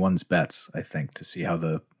hedging one's bets, I think, to see how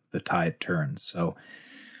the tide turns. So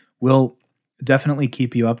we'll definitely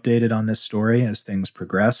keep you updated on this story as things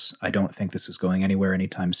progress. I don't think this is going anywhere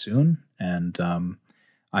anytime soon, and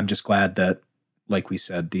I'm just glad that, like we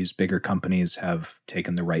said, these bigger companies have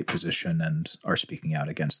taken the right position and are speaking out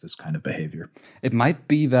against this kind of behavior. It might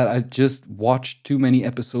be that I just watched too many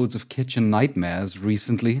episodes of Kitchen Nightmares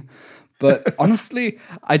recently, but honestly,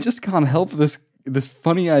 I just can't help this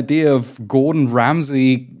funny idea of Gordon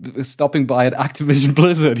Ramsay stopping by at Activision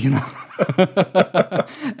Blizzard, you know,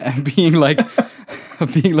 and being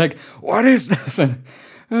like, "What is this?" And,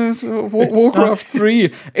 it's Warcraft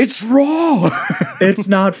 3. It's raw. It's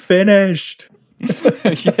not finished.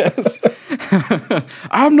 Yes.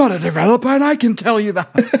 I'm not a developer, and I can tell you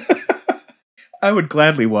that. I would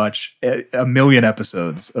gladly watch a million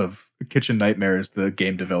episodes of Kitchen Nightmares, the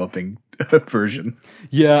game developing version.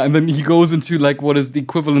 Yeah, and then he goes into like what is the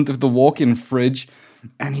equivalent of the walk-in fridge,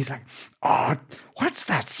 and he's like, "Oh, what's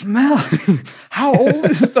that smell? How old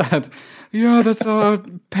is that? Yeah, that's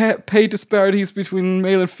pay disparities between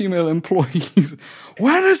male and female employees.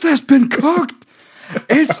 When has this been cooked?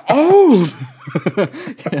 It's old.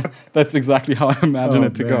 Yeah, that's exactly how I imagine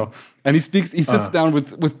it to go. And he sits down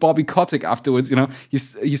with Bobby Kotick afterwards. You know, he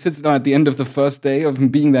sits down at the end of the first day of him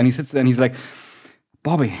being there, and he sits there and he's like,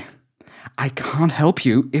 Bobby, I can't help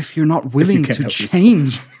you if you're not willing to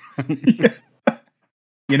change.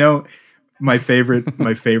 You know, my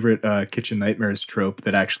favorite Kitchen Nightmares trope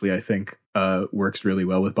that actually I think works really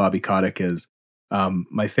well with Bobby Kotick is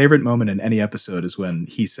my favorite moment in any episode is when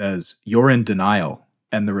he says, "You're in denial,"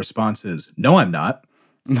 and the response is, "No, I'm not."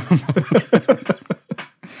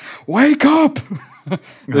 Wake up!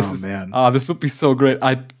 Man. This would be so great.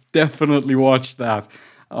 I definitely watched that.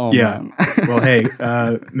 Oh, yeah. man. Well, hey,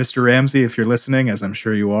 Mr. Ramsey, if you're listening, as I'm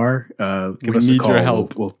sure you are, give us a call. We need your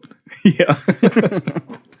help. Yeah.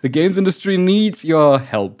 The games industry needs your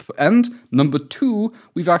help. And number 2,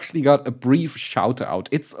 we've actually got a brief shout out.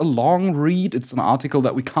 It's a long read. It's an article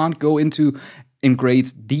that we can't go into in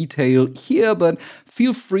great detail here, but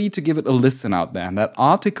feel free to give it a listen out there. And that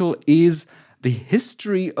article is The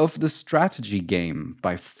History of the Strategy Game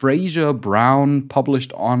by Fraser Brown,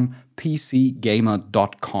 published on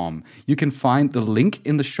PCGamer.com. You can find the link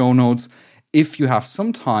in the show notes if you have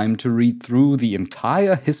some time to read through the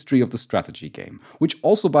entire history of the strategy game, which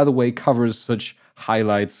also, by the way, covers such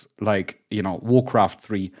highlights like, Warcraft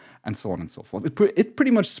 3 and so on and so forth. It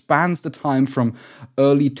pretty much spans the time from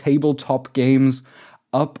early tabletop games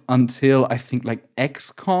up until, I think, like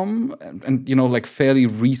XCOM and like fairly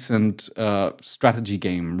recent strategy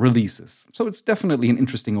game releases. So it's definitely an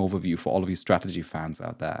interesting overview for all of you strategy fans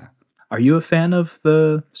out there. Are you a fan of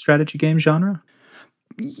the strategy game genre?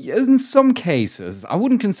 In some cases. I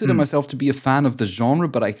wouldn't consider myself to be a fan of the genre,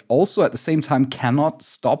 but I also at the same time cannot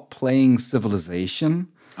stop playing Civilization.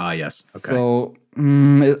 Ah, yes. Okay. So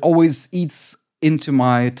it always eats into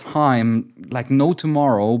my time like no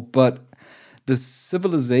tomorrow, but the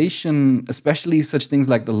Civilization, especially such things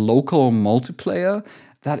like the local multiplayer,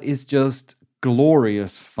 that is just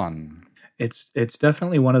glorious fun. It's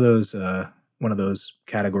definitely one of those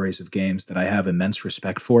categories of games that I have immense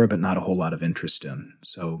respect for, but not a whole lot of interest in.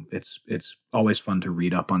 So it's always fun to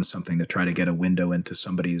read up on something to try to get a window into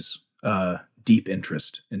somebody's deep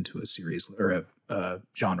interest into a series or a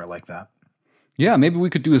genre like that. Yeah, maybe we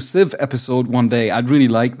could do a Civ episode one day. I'd really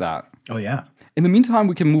like that. Oh, yeah. In the meantime,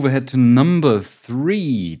 we can move ahead to number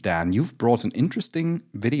 3. Dan, you've brought an interesting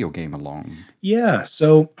video game along. Yeah,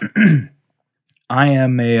 so I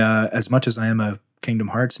am as much as I am a Kingdom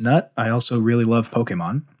Hearts nut, I also really love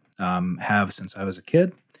Pokemon. Have since I was a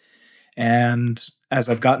kid. And as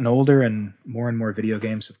I've gotten older and more video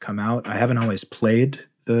games have come out, I haven't always played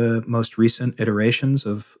the most recent iterations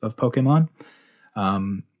of Pokemon.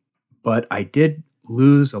 But I did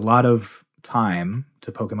lose a lot of time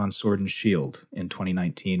to Pokemon Sword and Shield in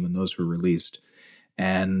 2019 when those were released.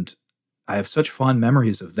 And I have such fond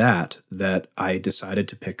memories of that I decided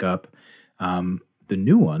to pick up the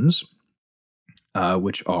new ones,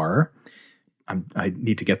 which are, I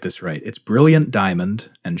need to get this right, it's Brilliant Diamond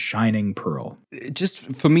and Shining Pearl. Just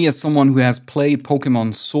for me as someone who has played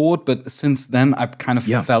Pokemon Sword, but since then I've kind of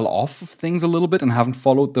fell off of things a little bit and haven't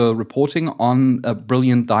followed the reporting on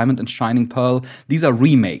Brilliant Diamond and Shining Pearl. These are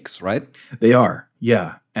remakes, right? They are,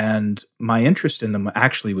 yeah. And my interest in them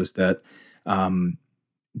actually was that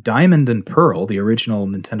Diamond and Pearl, the original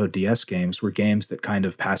Nintendo DS games, were games that kind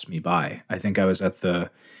of passed me by. I think I was at the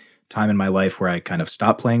time in my life where I kind of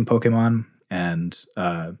stopped playing Pokemon and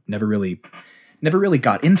never really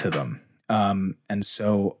got into them. And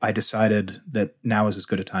so I decided that now is as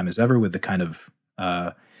good a time as ever with the kind of,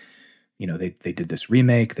 they did this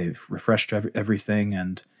remake, they've refreshed everything.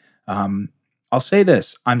 And I'll say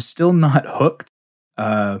this, I'm still not hooked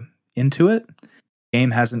into it. The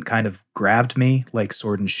game hasn't kind of grabbed me like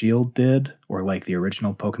Sword and Shield did or like the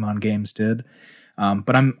original Pokemon games did.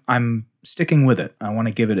 But I'm sticking with it. I want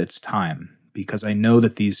to give it its time because I know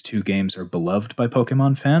that these two games are beloved by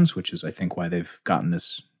Pokemon fans, which is, I think, why they've gotten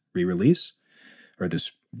this re-release or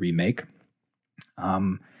this remake.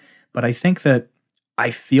 But I think that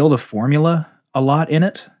I feel the formula a lot in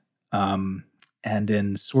it. And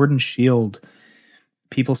in Sword and Shield,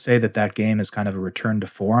 people say that game is kind of a return to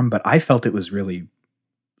form, but I felt it was really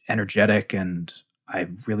energetic and I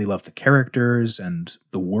really love the characters and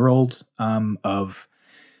the world of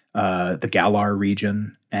the Galar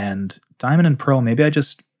region. And Diamond and Pearl, maybe I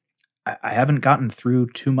haven't gotten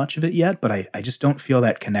through too much of it yet, but I just don't feel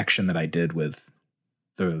that connection that I did with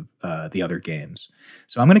the other games.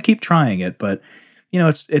 So I'm going to keep trying it, but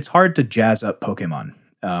it's hard to jazz up Pokemon.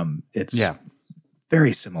 It's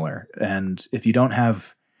very similar, and if you don't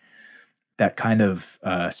have that kind of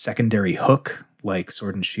secondary hook, like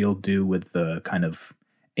Sword and Shield do with the kind of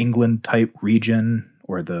England type region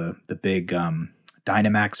or the big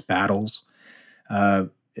Dynamax battles.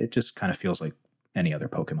 It just kind of feels like any other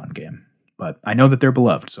Pokemon game. But I know that they're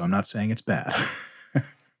beloved, so I'm not saying it's bad.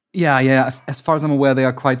 Yeah. As far as I'm aware, they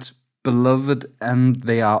are quite beloved, and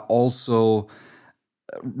they are also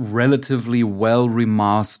relatively well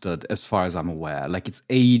remastered, as far as I'm aware. Like, its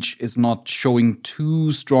age is not showing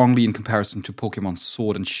too strongly in comparison to Pokemon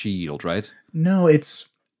Sword and Shield, right? No,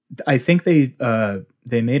 I think they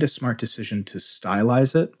made a smart decision to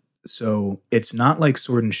stylize it. So it's not like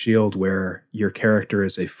Sword and Shield where your character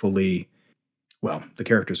is the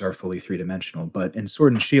characters are fully three-dimensional, but in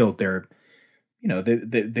Sword and Shield,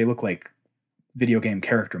 they look like video game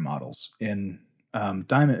character models. In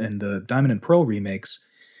the Diamond and Pearl remakes,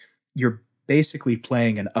 you're basically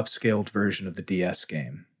playing an upscaled version of the DS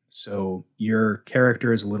game. So your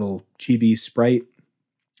character is a little chibi sprite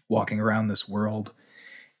walking around this world.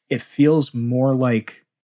 It feels more like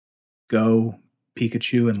Go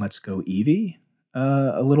Pikachu and Let's Go Eevee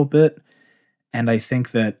a little bit. And I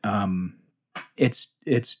think that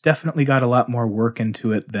it's definitely got a lot more work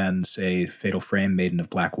into it than, say, Fatal Frame Maiden of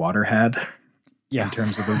Blackwater had. Yeah. In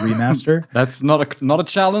terms of a remaster. That's not a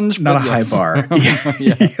challenge, not but a yes. high bar.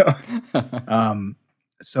 Yeah.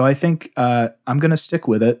 So I think I'm going to stick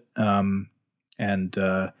with it. And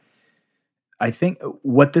I think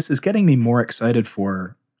what this is getting me more excited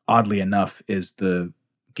for, oddly enough, is the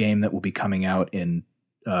game that will be coming out in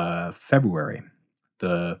February,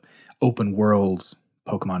 the open world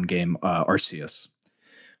Pokemon game Arceus,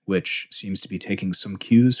 which seems to be taking some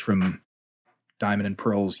cues from Diamond and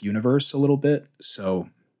Pearl's universe a little bit. So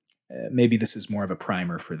maybe this is more of a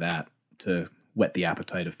primer for that, to whet the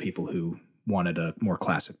appetite of people who wanted a more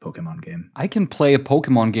classic Pokemon game. I can play a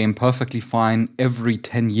Pokemon game perfectly fine every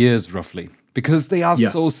 10 years, roughly, because they are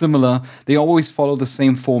so similar. They always follow the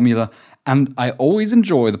same formula. And I always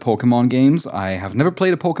enjoy the Pokemon games. I have never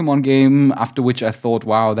played a Pokemon game after which I thought,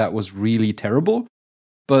 wow, that was really terrible.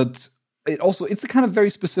 But it's a kind of very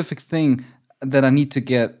specific thing that I need to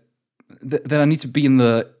get, that I need to be in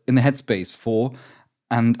the headspace for.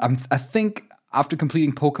 And I think after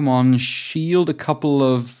completing Pokemon Shield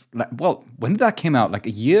when did that come out? Like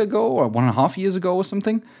a year ago or 1.5 years ago or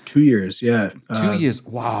something? 2 years, yeah. 2 years.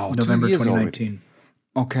 Wow. November 2 years 2019. Already.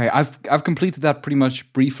 Okay, I've completed that pretty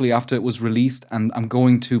much briefly after it was released, and I'm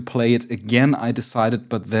going to play it again, I decided,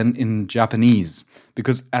 but then in Japanese.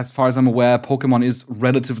 Because as far as I'm aware, Pokemon is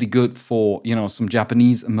relatively good for, some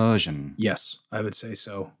Japanese immersion. Yes, I would say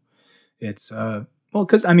so. It's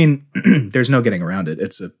because I mean, there's no getting around it.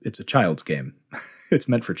 It's a child's game. It's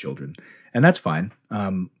meant for children, and that's fine.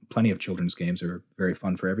 Plenty of children's games are very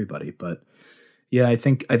fun for everybody, but yeah, I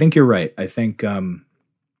think you're right. I think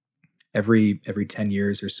every 10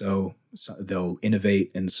 years or so they'll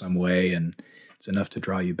innovate in some way, and it's enough to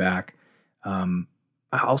draw you back.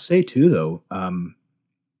 I'll say too, though,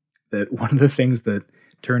 that one of the things that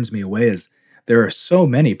turns me away is there are so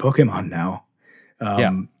many Pokemon now.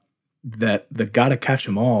 That the gotta catch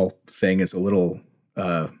 'em all thing is a little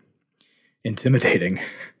intimidating.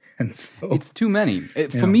 And so, it's too many.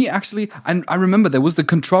 For me, actually, I remember there was the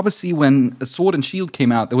controversy when Sword and Shield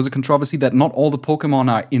came out. There was a controversy that not all the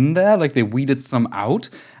Pokemon are in there, like they weeded some out.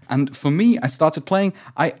 And for me, I started playing.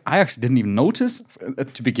 I actually didn't even notice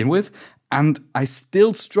to begin with. And I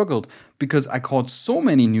still struggled because I caught so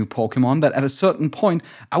many new Pokemon that at a certain point,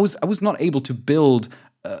 I was not able to build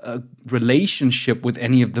a relationship with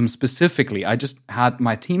any of them specifically. I just had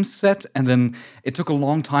my team set, and then it took a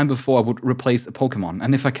long time before I would replace a Pokemon.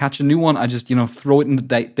 And if I catch a new one, I just throw it in the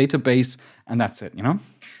database, and that's it.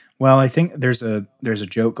 Well, I think there's a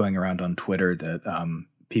joke going around on Twitter that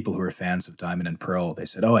people who are fans of Diamond and Pearl, they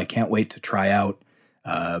said, "Oh, I can't wait to try out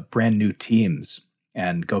brand new teams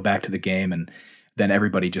and go back to the game," and then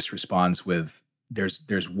everybody just responds with,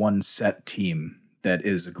 "There's one set team that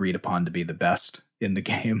is agreed upon to be the best in the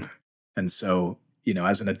game." And so,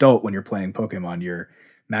 as an adult, when you're playing Pokemon, you're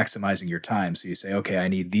maximizing your time. So you say, okay, I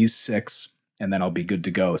need these 6, and then I'll be good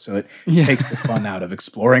to go. So it takes the fun out of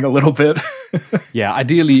exploring a little bit. Yeah,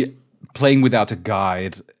 ideally, playing without a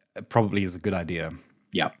guide probably is a good idea.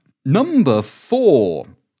 Yeah. Number 4.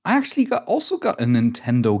 I actually also got a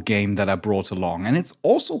Nintendo game that I brought along, and it's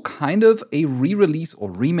also kind of a re-release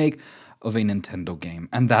or remake of a Nintendo game,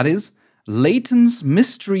 and that is Layton's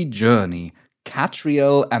Mystery Journey,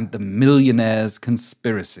 Catriel and the Millionaire's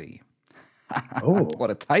Conspiracy. Oh,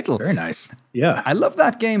 what a title. Very nice. Yeah. I love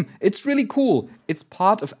that game. It's really cool. It's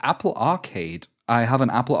part of Apple Arcade. I have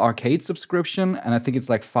an Apple Arcade subscription, and I think it's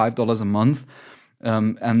like $5 a month.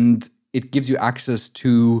 And it gives you access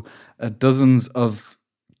to dozens of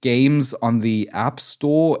games on the App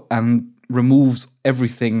Store and removes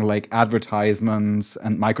everything like advertisements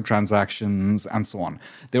and microtransactions and so on.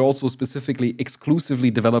 They're also specifically exclusively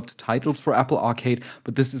developed titles for Apple Arcade,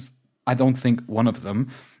 but this is, I don't think, one of them.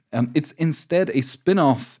 It's instead a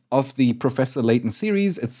spin-off of the Professor Layton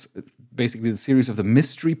series. It's basically the series of the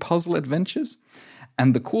mystery puzzle adventures.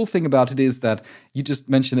 And the cool thing about it is that you just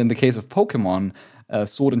mentioned in the case of Pokemon,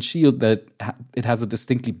 Sword and Shield, that it has a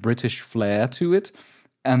distinctly British flair to it.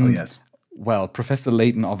 And, yes. well, Professor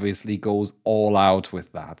Layton obviously goes all out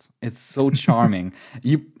with that. It's so charming.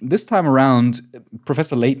 This time around,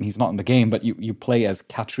 Professor Layton, he's not in the game, but you play as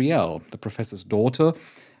Catriel, the professor's daughter,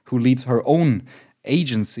 who leads her own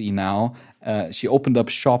agency now. She opened up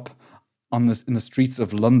shop in the streets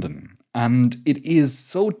of London. And it is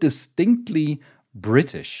so distinctly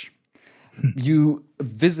British. You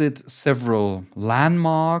visit several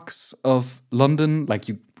landmarks of London, like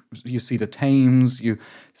you see the Thames, you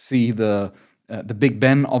see the Big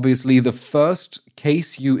Ben, obviously. The first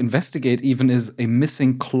case you investigate even is a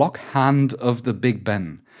missing clock hand of the Big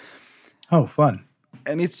Ben. Oh, fun.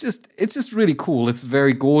 And it's just really cool. It's a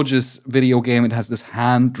very gorgeous video game. It has this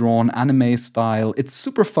hand-drawn anime style. It's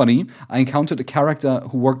super funny. I encountered a character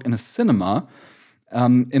who worked in a cinema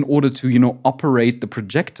in order to, operate the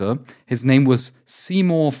projector. His name was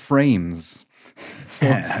Seymour Frames. So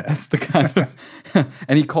that's the kind of,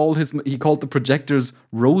 and he called the projectors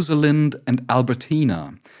Rosalind and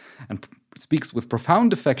Albertina, and speaks with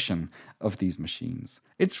profound affection of these machines.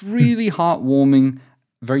 It's really heartwarming,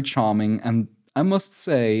 very charming, and I must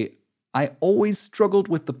say, I always struggled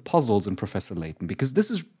with the puzzles in Professor Layton, because this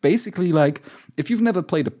is basically like, if you've never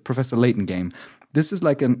played a Professor Layton game, this is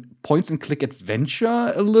like a point-and-click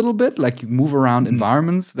adventure a little bit. Like you move around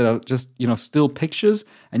environments that are just, still pictures,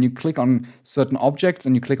 and you click on certain objects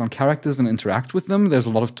and you click on characters and interact with them. There's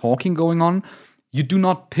a lot of talking going on. You do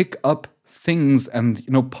not pick up things and,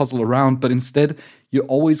 puzzle around, but instead you're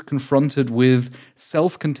always confronted with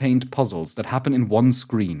self-contained puzzles that happen in one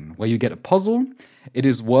screen, where you get a puzzle. It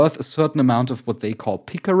is worth a certain amount of what they call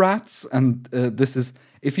picarats, and this is,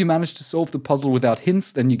 if you manage to solve the puzzle without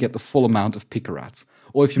hints, then you get the full amount of picarats,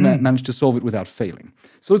 or if you manage to solve it without failing.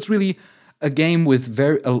 So it's really a game with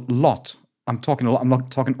a lot. I'm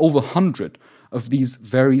not talking over 100 of these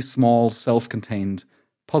very small self-contained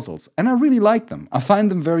puzzles, and I really like them. I find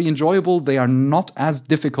them very enjoyable. They are not as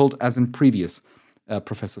difficult as in previous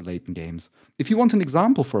Professor Layton games. If you want an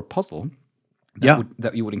example for a puzzle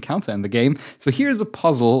that you would encounter in the game, so here's a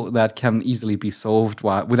puzzle that can easily be solved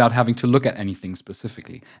without having to look at anything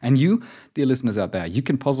specifically. And you, dear listeners out there, you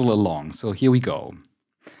can puzzle along. So here we go.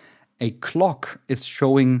 A clock is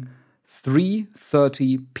showing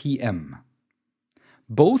 3:30 p.m.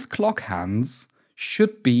 Both clock hands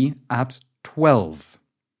should be at 12.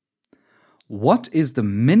 What is the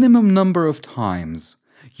minimum number of times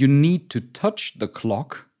you need to touch the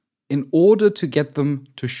clock in order to get them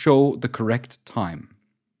to show the correct time?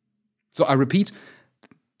 So I repeat,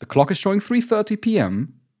 the clock is showing 3:30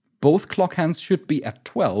 p.m. Both clock hands should be at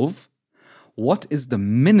 12. What is the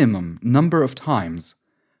minimum number of times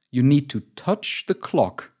you need to touch the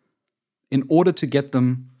clock in order to get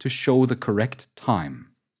them to show the correct time?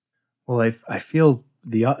 Well, I feel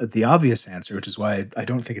the obvious answer, which is why I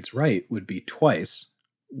don't think it's right, would be twice,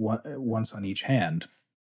 once on each hand.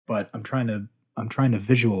 But I'm trying to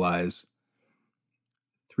visualize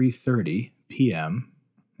 3:30 p.m.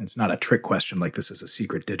 It's not a trick question like this is a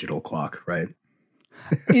secret digital clock, right?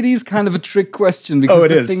 It is kind of a trick question, because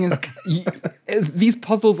the thing is, these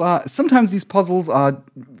puzzles are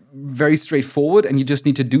very straightforward, and you just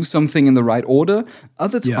need to do something in the right order.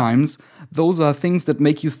 Other times, those are things that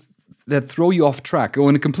make you that throw you off track, go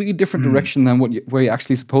in a completely different direction than where you're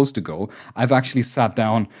actually supposed to go. I've actually sat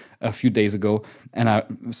down a few days ago and I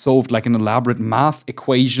solved like an elaborate math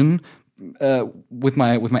equation with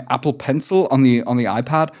my Apple Pencil on the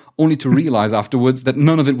iPad, only to realize afterwards that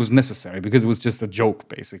none of it was necessary, because it was just a joke,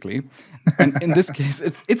 basically. And in this case,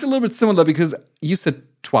 it's a little bit similar, because you said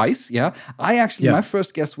twice, yeah? My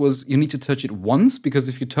first guess was you need to touch it once, because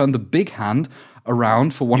if you turn the big hand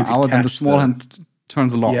around for 1 hour, then the small hand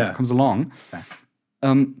comes along.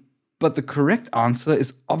 But the correct answer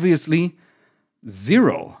is obviously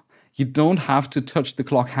 0. You don't have to touch the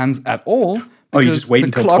clock hands at all. Oh, you just wait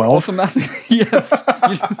until 12? Yes.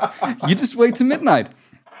 You just wait to midnight.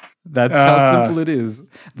 That's how simple it is.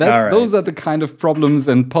 Those are the kind of problems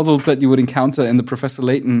and puzzles that you would encounter in the Professor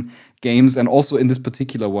Layton games, and also in this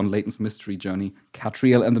particular one, Layton's Mystery Journey,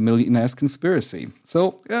 Catriel and the Millionaire's Conspiracy.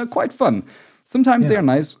 So, quite fun. Sometimes they are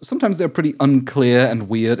nice. Sometimes they're pretty unclear and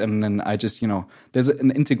weird. And then I just, there's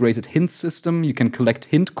an integrated hint system. You can collect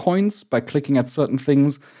hint coins by clicking at certain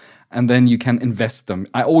things, and then you can invest them.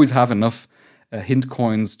 I always have enough hint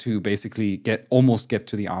coins to basically almost get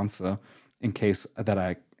to the answer in case that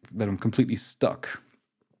I'm completely stuck.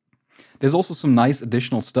 There's also some nice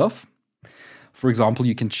additional stuff. For example,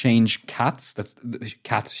 you can change Cats. That's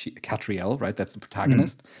Catriel, right? That's the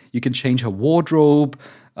protagonist. You can change her wardrobe.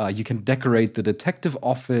 You can decorate the detective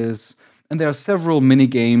office. And there are several mini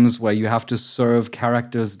games where you have to serve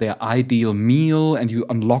characters their ideal meal, and you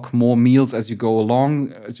unlock more meals as you go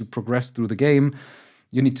along, as you progress through the game.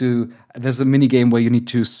 There's a mini game where you need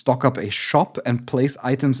to stock up a shop and place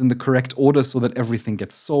items in the correct order so that everything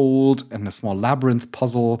gets sold, and a small labyrinth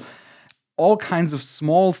puzzle. All kinds of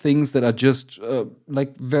small things that are just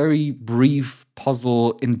like very brief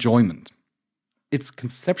puzzle enjoyment. It's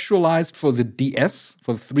conceptualized for the DS,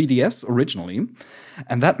 for the 3DS originally.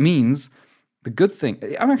 And that means the good thing,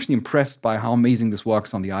 I'm actually impressed by how amazing this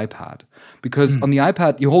works on the iPad. Because on the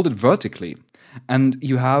iPad, you hold it vertically, and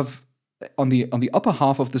you have on the upper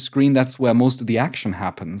half of the screen, that's where most of the action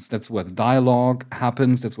happens. That's where the dialogue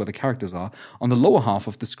happens. That's where the characters are. On the lower half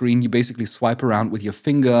of the screen, you basically swipe around with your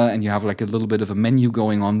finger, and you have like a little bit of a menu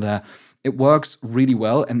going on there. It works really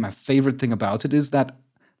well, and my favorite thing about it is that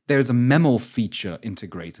there's a memo feature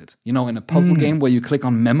integrated. In a puzzle game where you click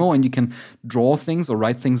on memo and you can draw things or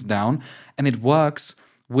write things down, and it works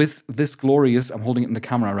with this glorious, I'm holding it in the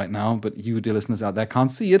camera right now, but you, dear listeners out there, can't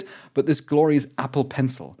see it, but this glorious Apple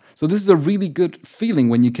Pencil. So this is a really good feeling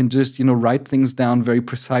when you can just, write things down very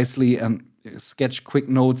precisely and sketch quick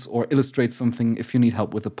notes or illustrate something if you need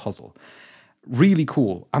help with a puzzle. Really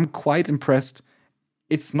cool. I'm quite impressed.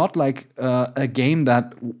 It's not like a game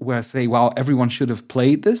where I say, wow, everyone should have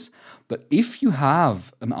played this. But if you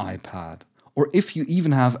have an iPad, or if you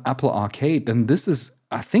even have Apple Arcade, then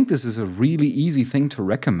I think this is a really easy thing to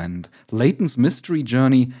recommend. Layton's Mystery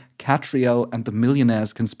Journey, Catriel, and the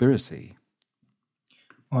Millionaire's Conspiracy.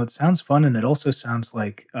 Well, it sounds fun, and it also sounds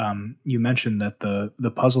like you mentioned that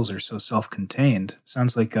the puzzles are so self-contained.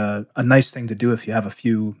 Sounds like a nice thing to do if you have a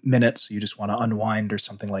few minutes, you just want to unwind or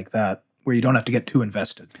something like that, where you don't have to get too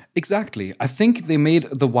invested. Exactly. I think they made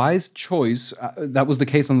the wise choice, that was the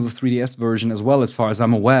case on the 3DS version as well, as far as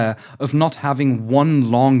I'm aware, of not having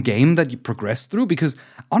one long game that you progress through, because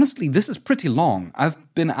honestly, this is pretty long. I've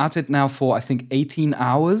been at it now for, I think, 18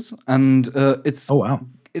 hours, and it's... Oh, wow.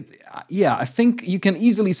 I think you can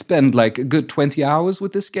easily spend like a good 20 hours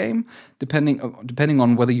with this game, depending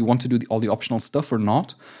on whether you want to do all the optional stuff or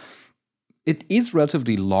not. It is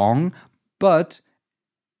relatively long, but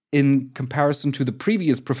in comparison to the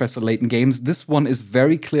previous Professor Layton games, this one is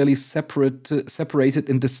very clearly separated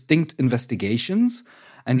in distinct investigations,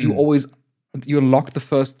 and you unlock the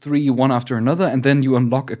first 3 one after another, and then you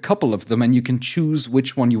unlock a couple of them, and you can choose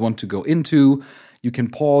which one you want to go into. You can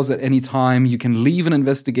pause at any time. You can leave an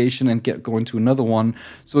investigation and go into another one.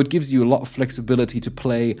 So it gives you a lot of flexibility to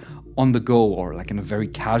play on the go, or like in a very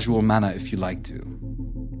casual manner if you like to.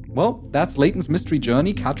 Well, that's Layton's Mystery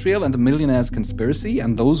Journey, Catriel, and the Millionaire's Conspiracy,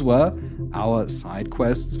 and those were our side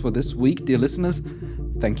quests for this week, dear listeners.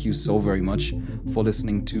 Thank you so very much for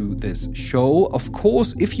listening to this show. Of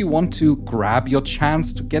course, if you want to grab your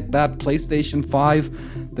chance to get that PlayStation 5,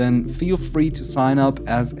 then feel free to sign up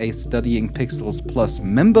as a Studying Pixels Plus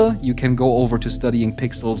member. You can go over to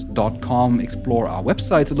studyingpixels.com, explore our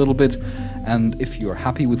website a little bit, and if you're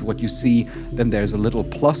happy with what you see, then there's a little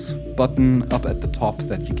plus button up at the top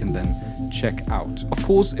that you can then check out. Of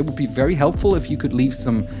course, it would be very helpful if you could leave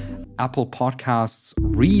some Apple Podcasts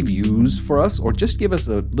reviews for us, or just give us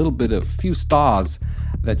a little bit of few stars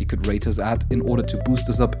that you could rate us at in order to boost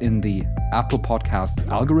us up in the Apple Podcasts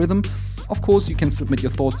algorithm. Of course, you can submit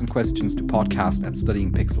your thoughts and questions to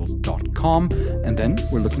podcast@studyingpixels.com, and then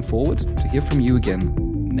we're looking forward to hear from you again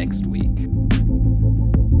next week.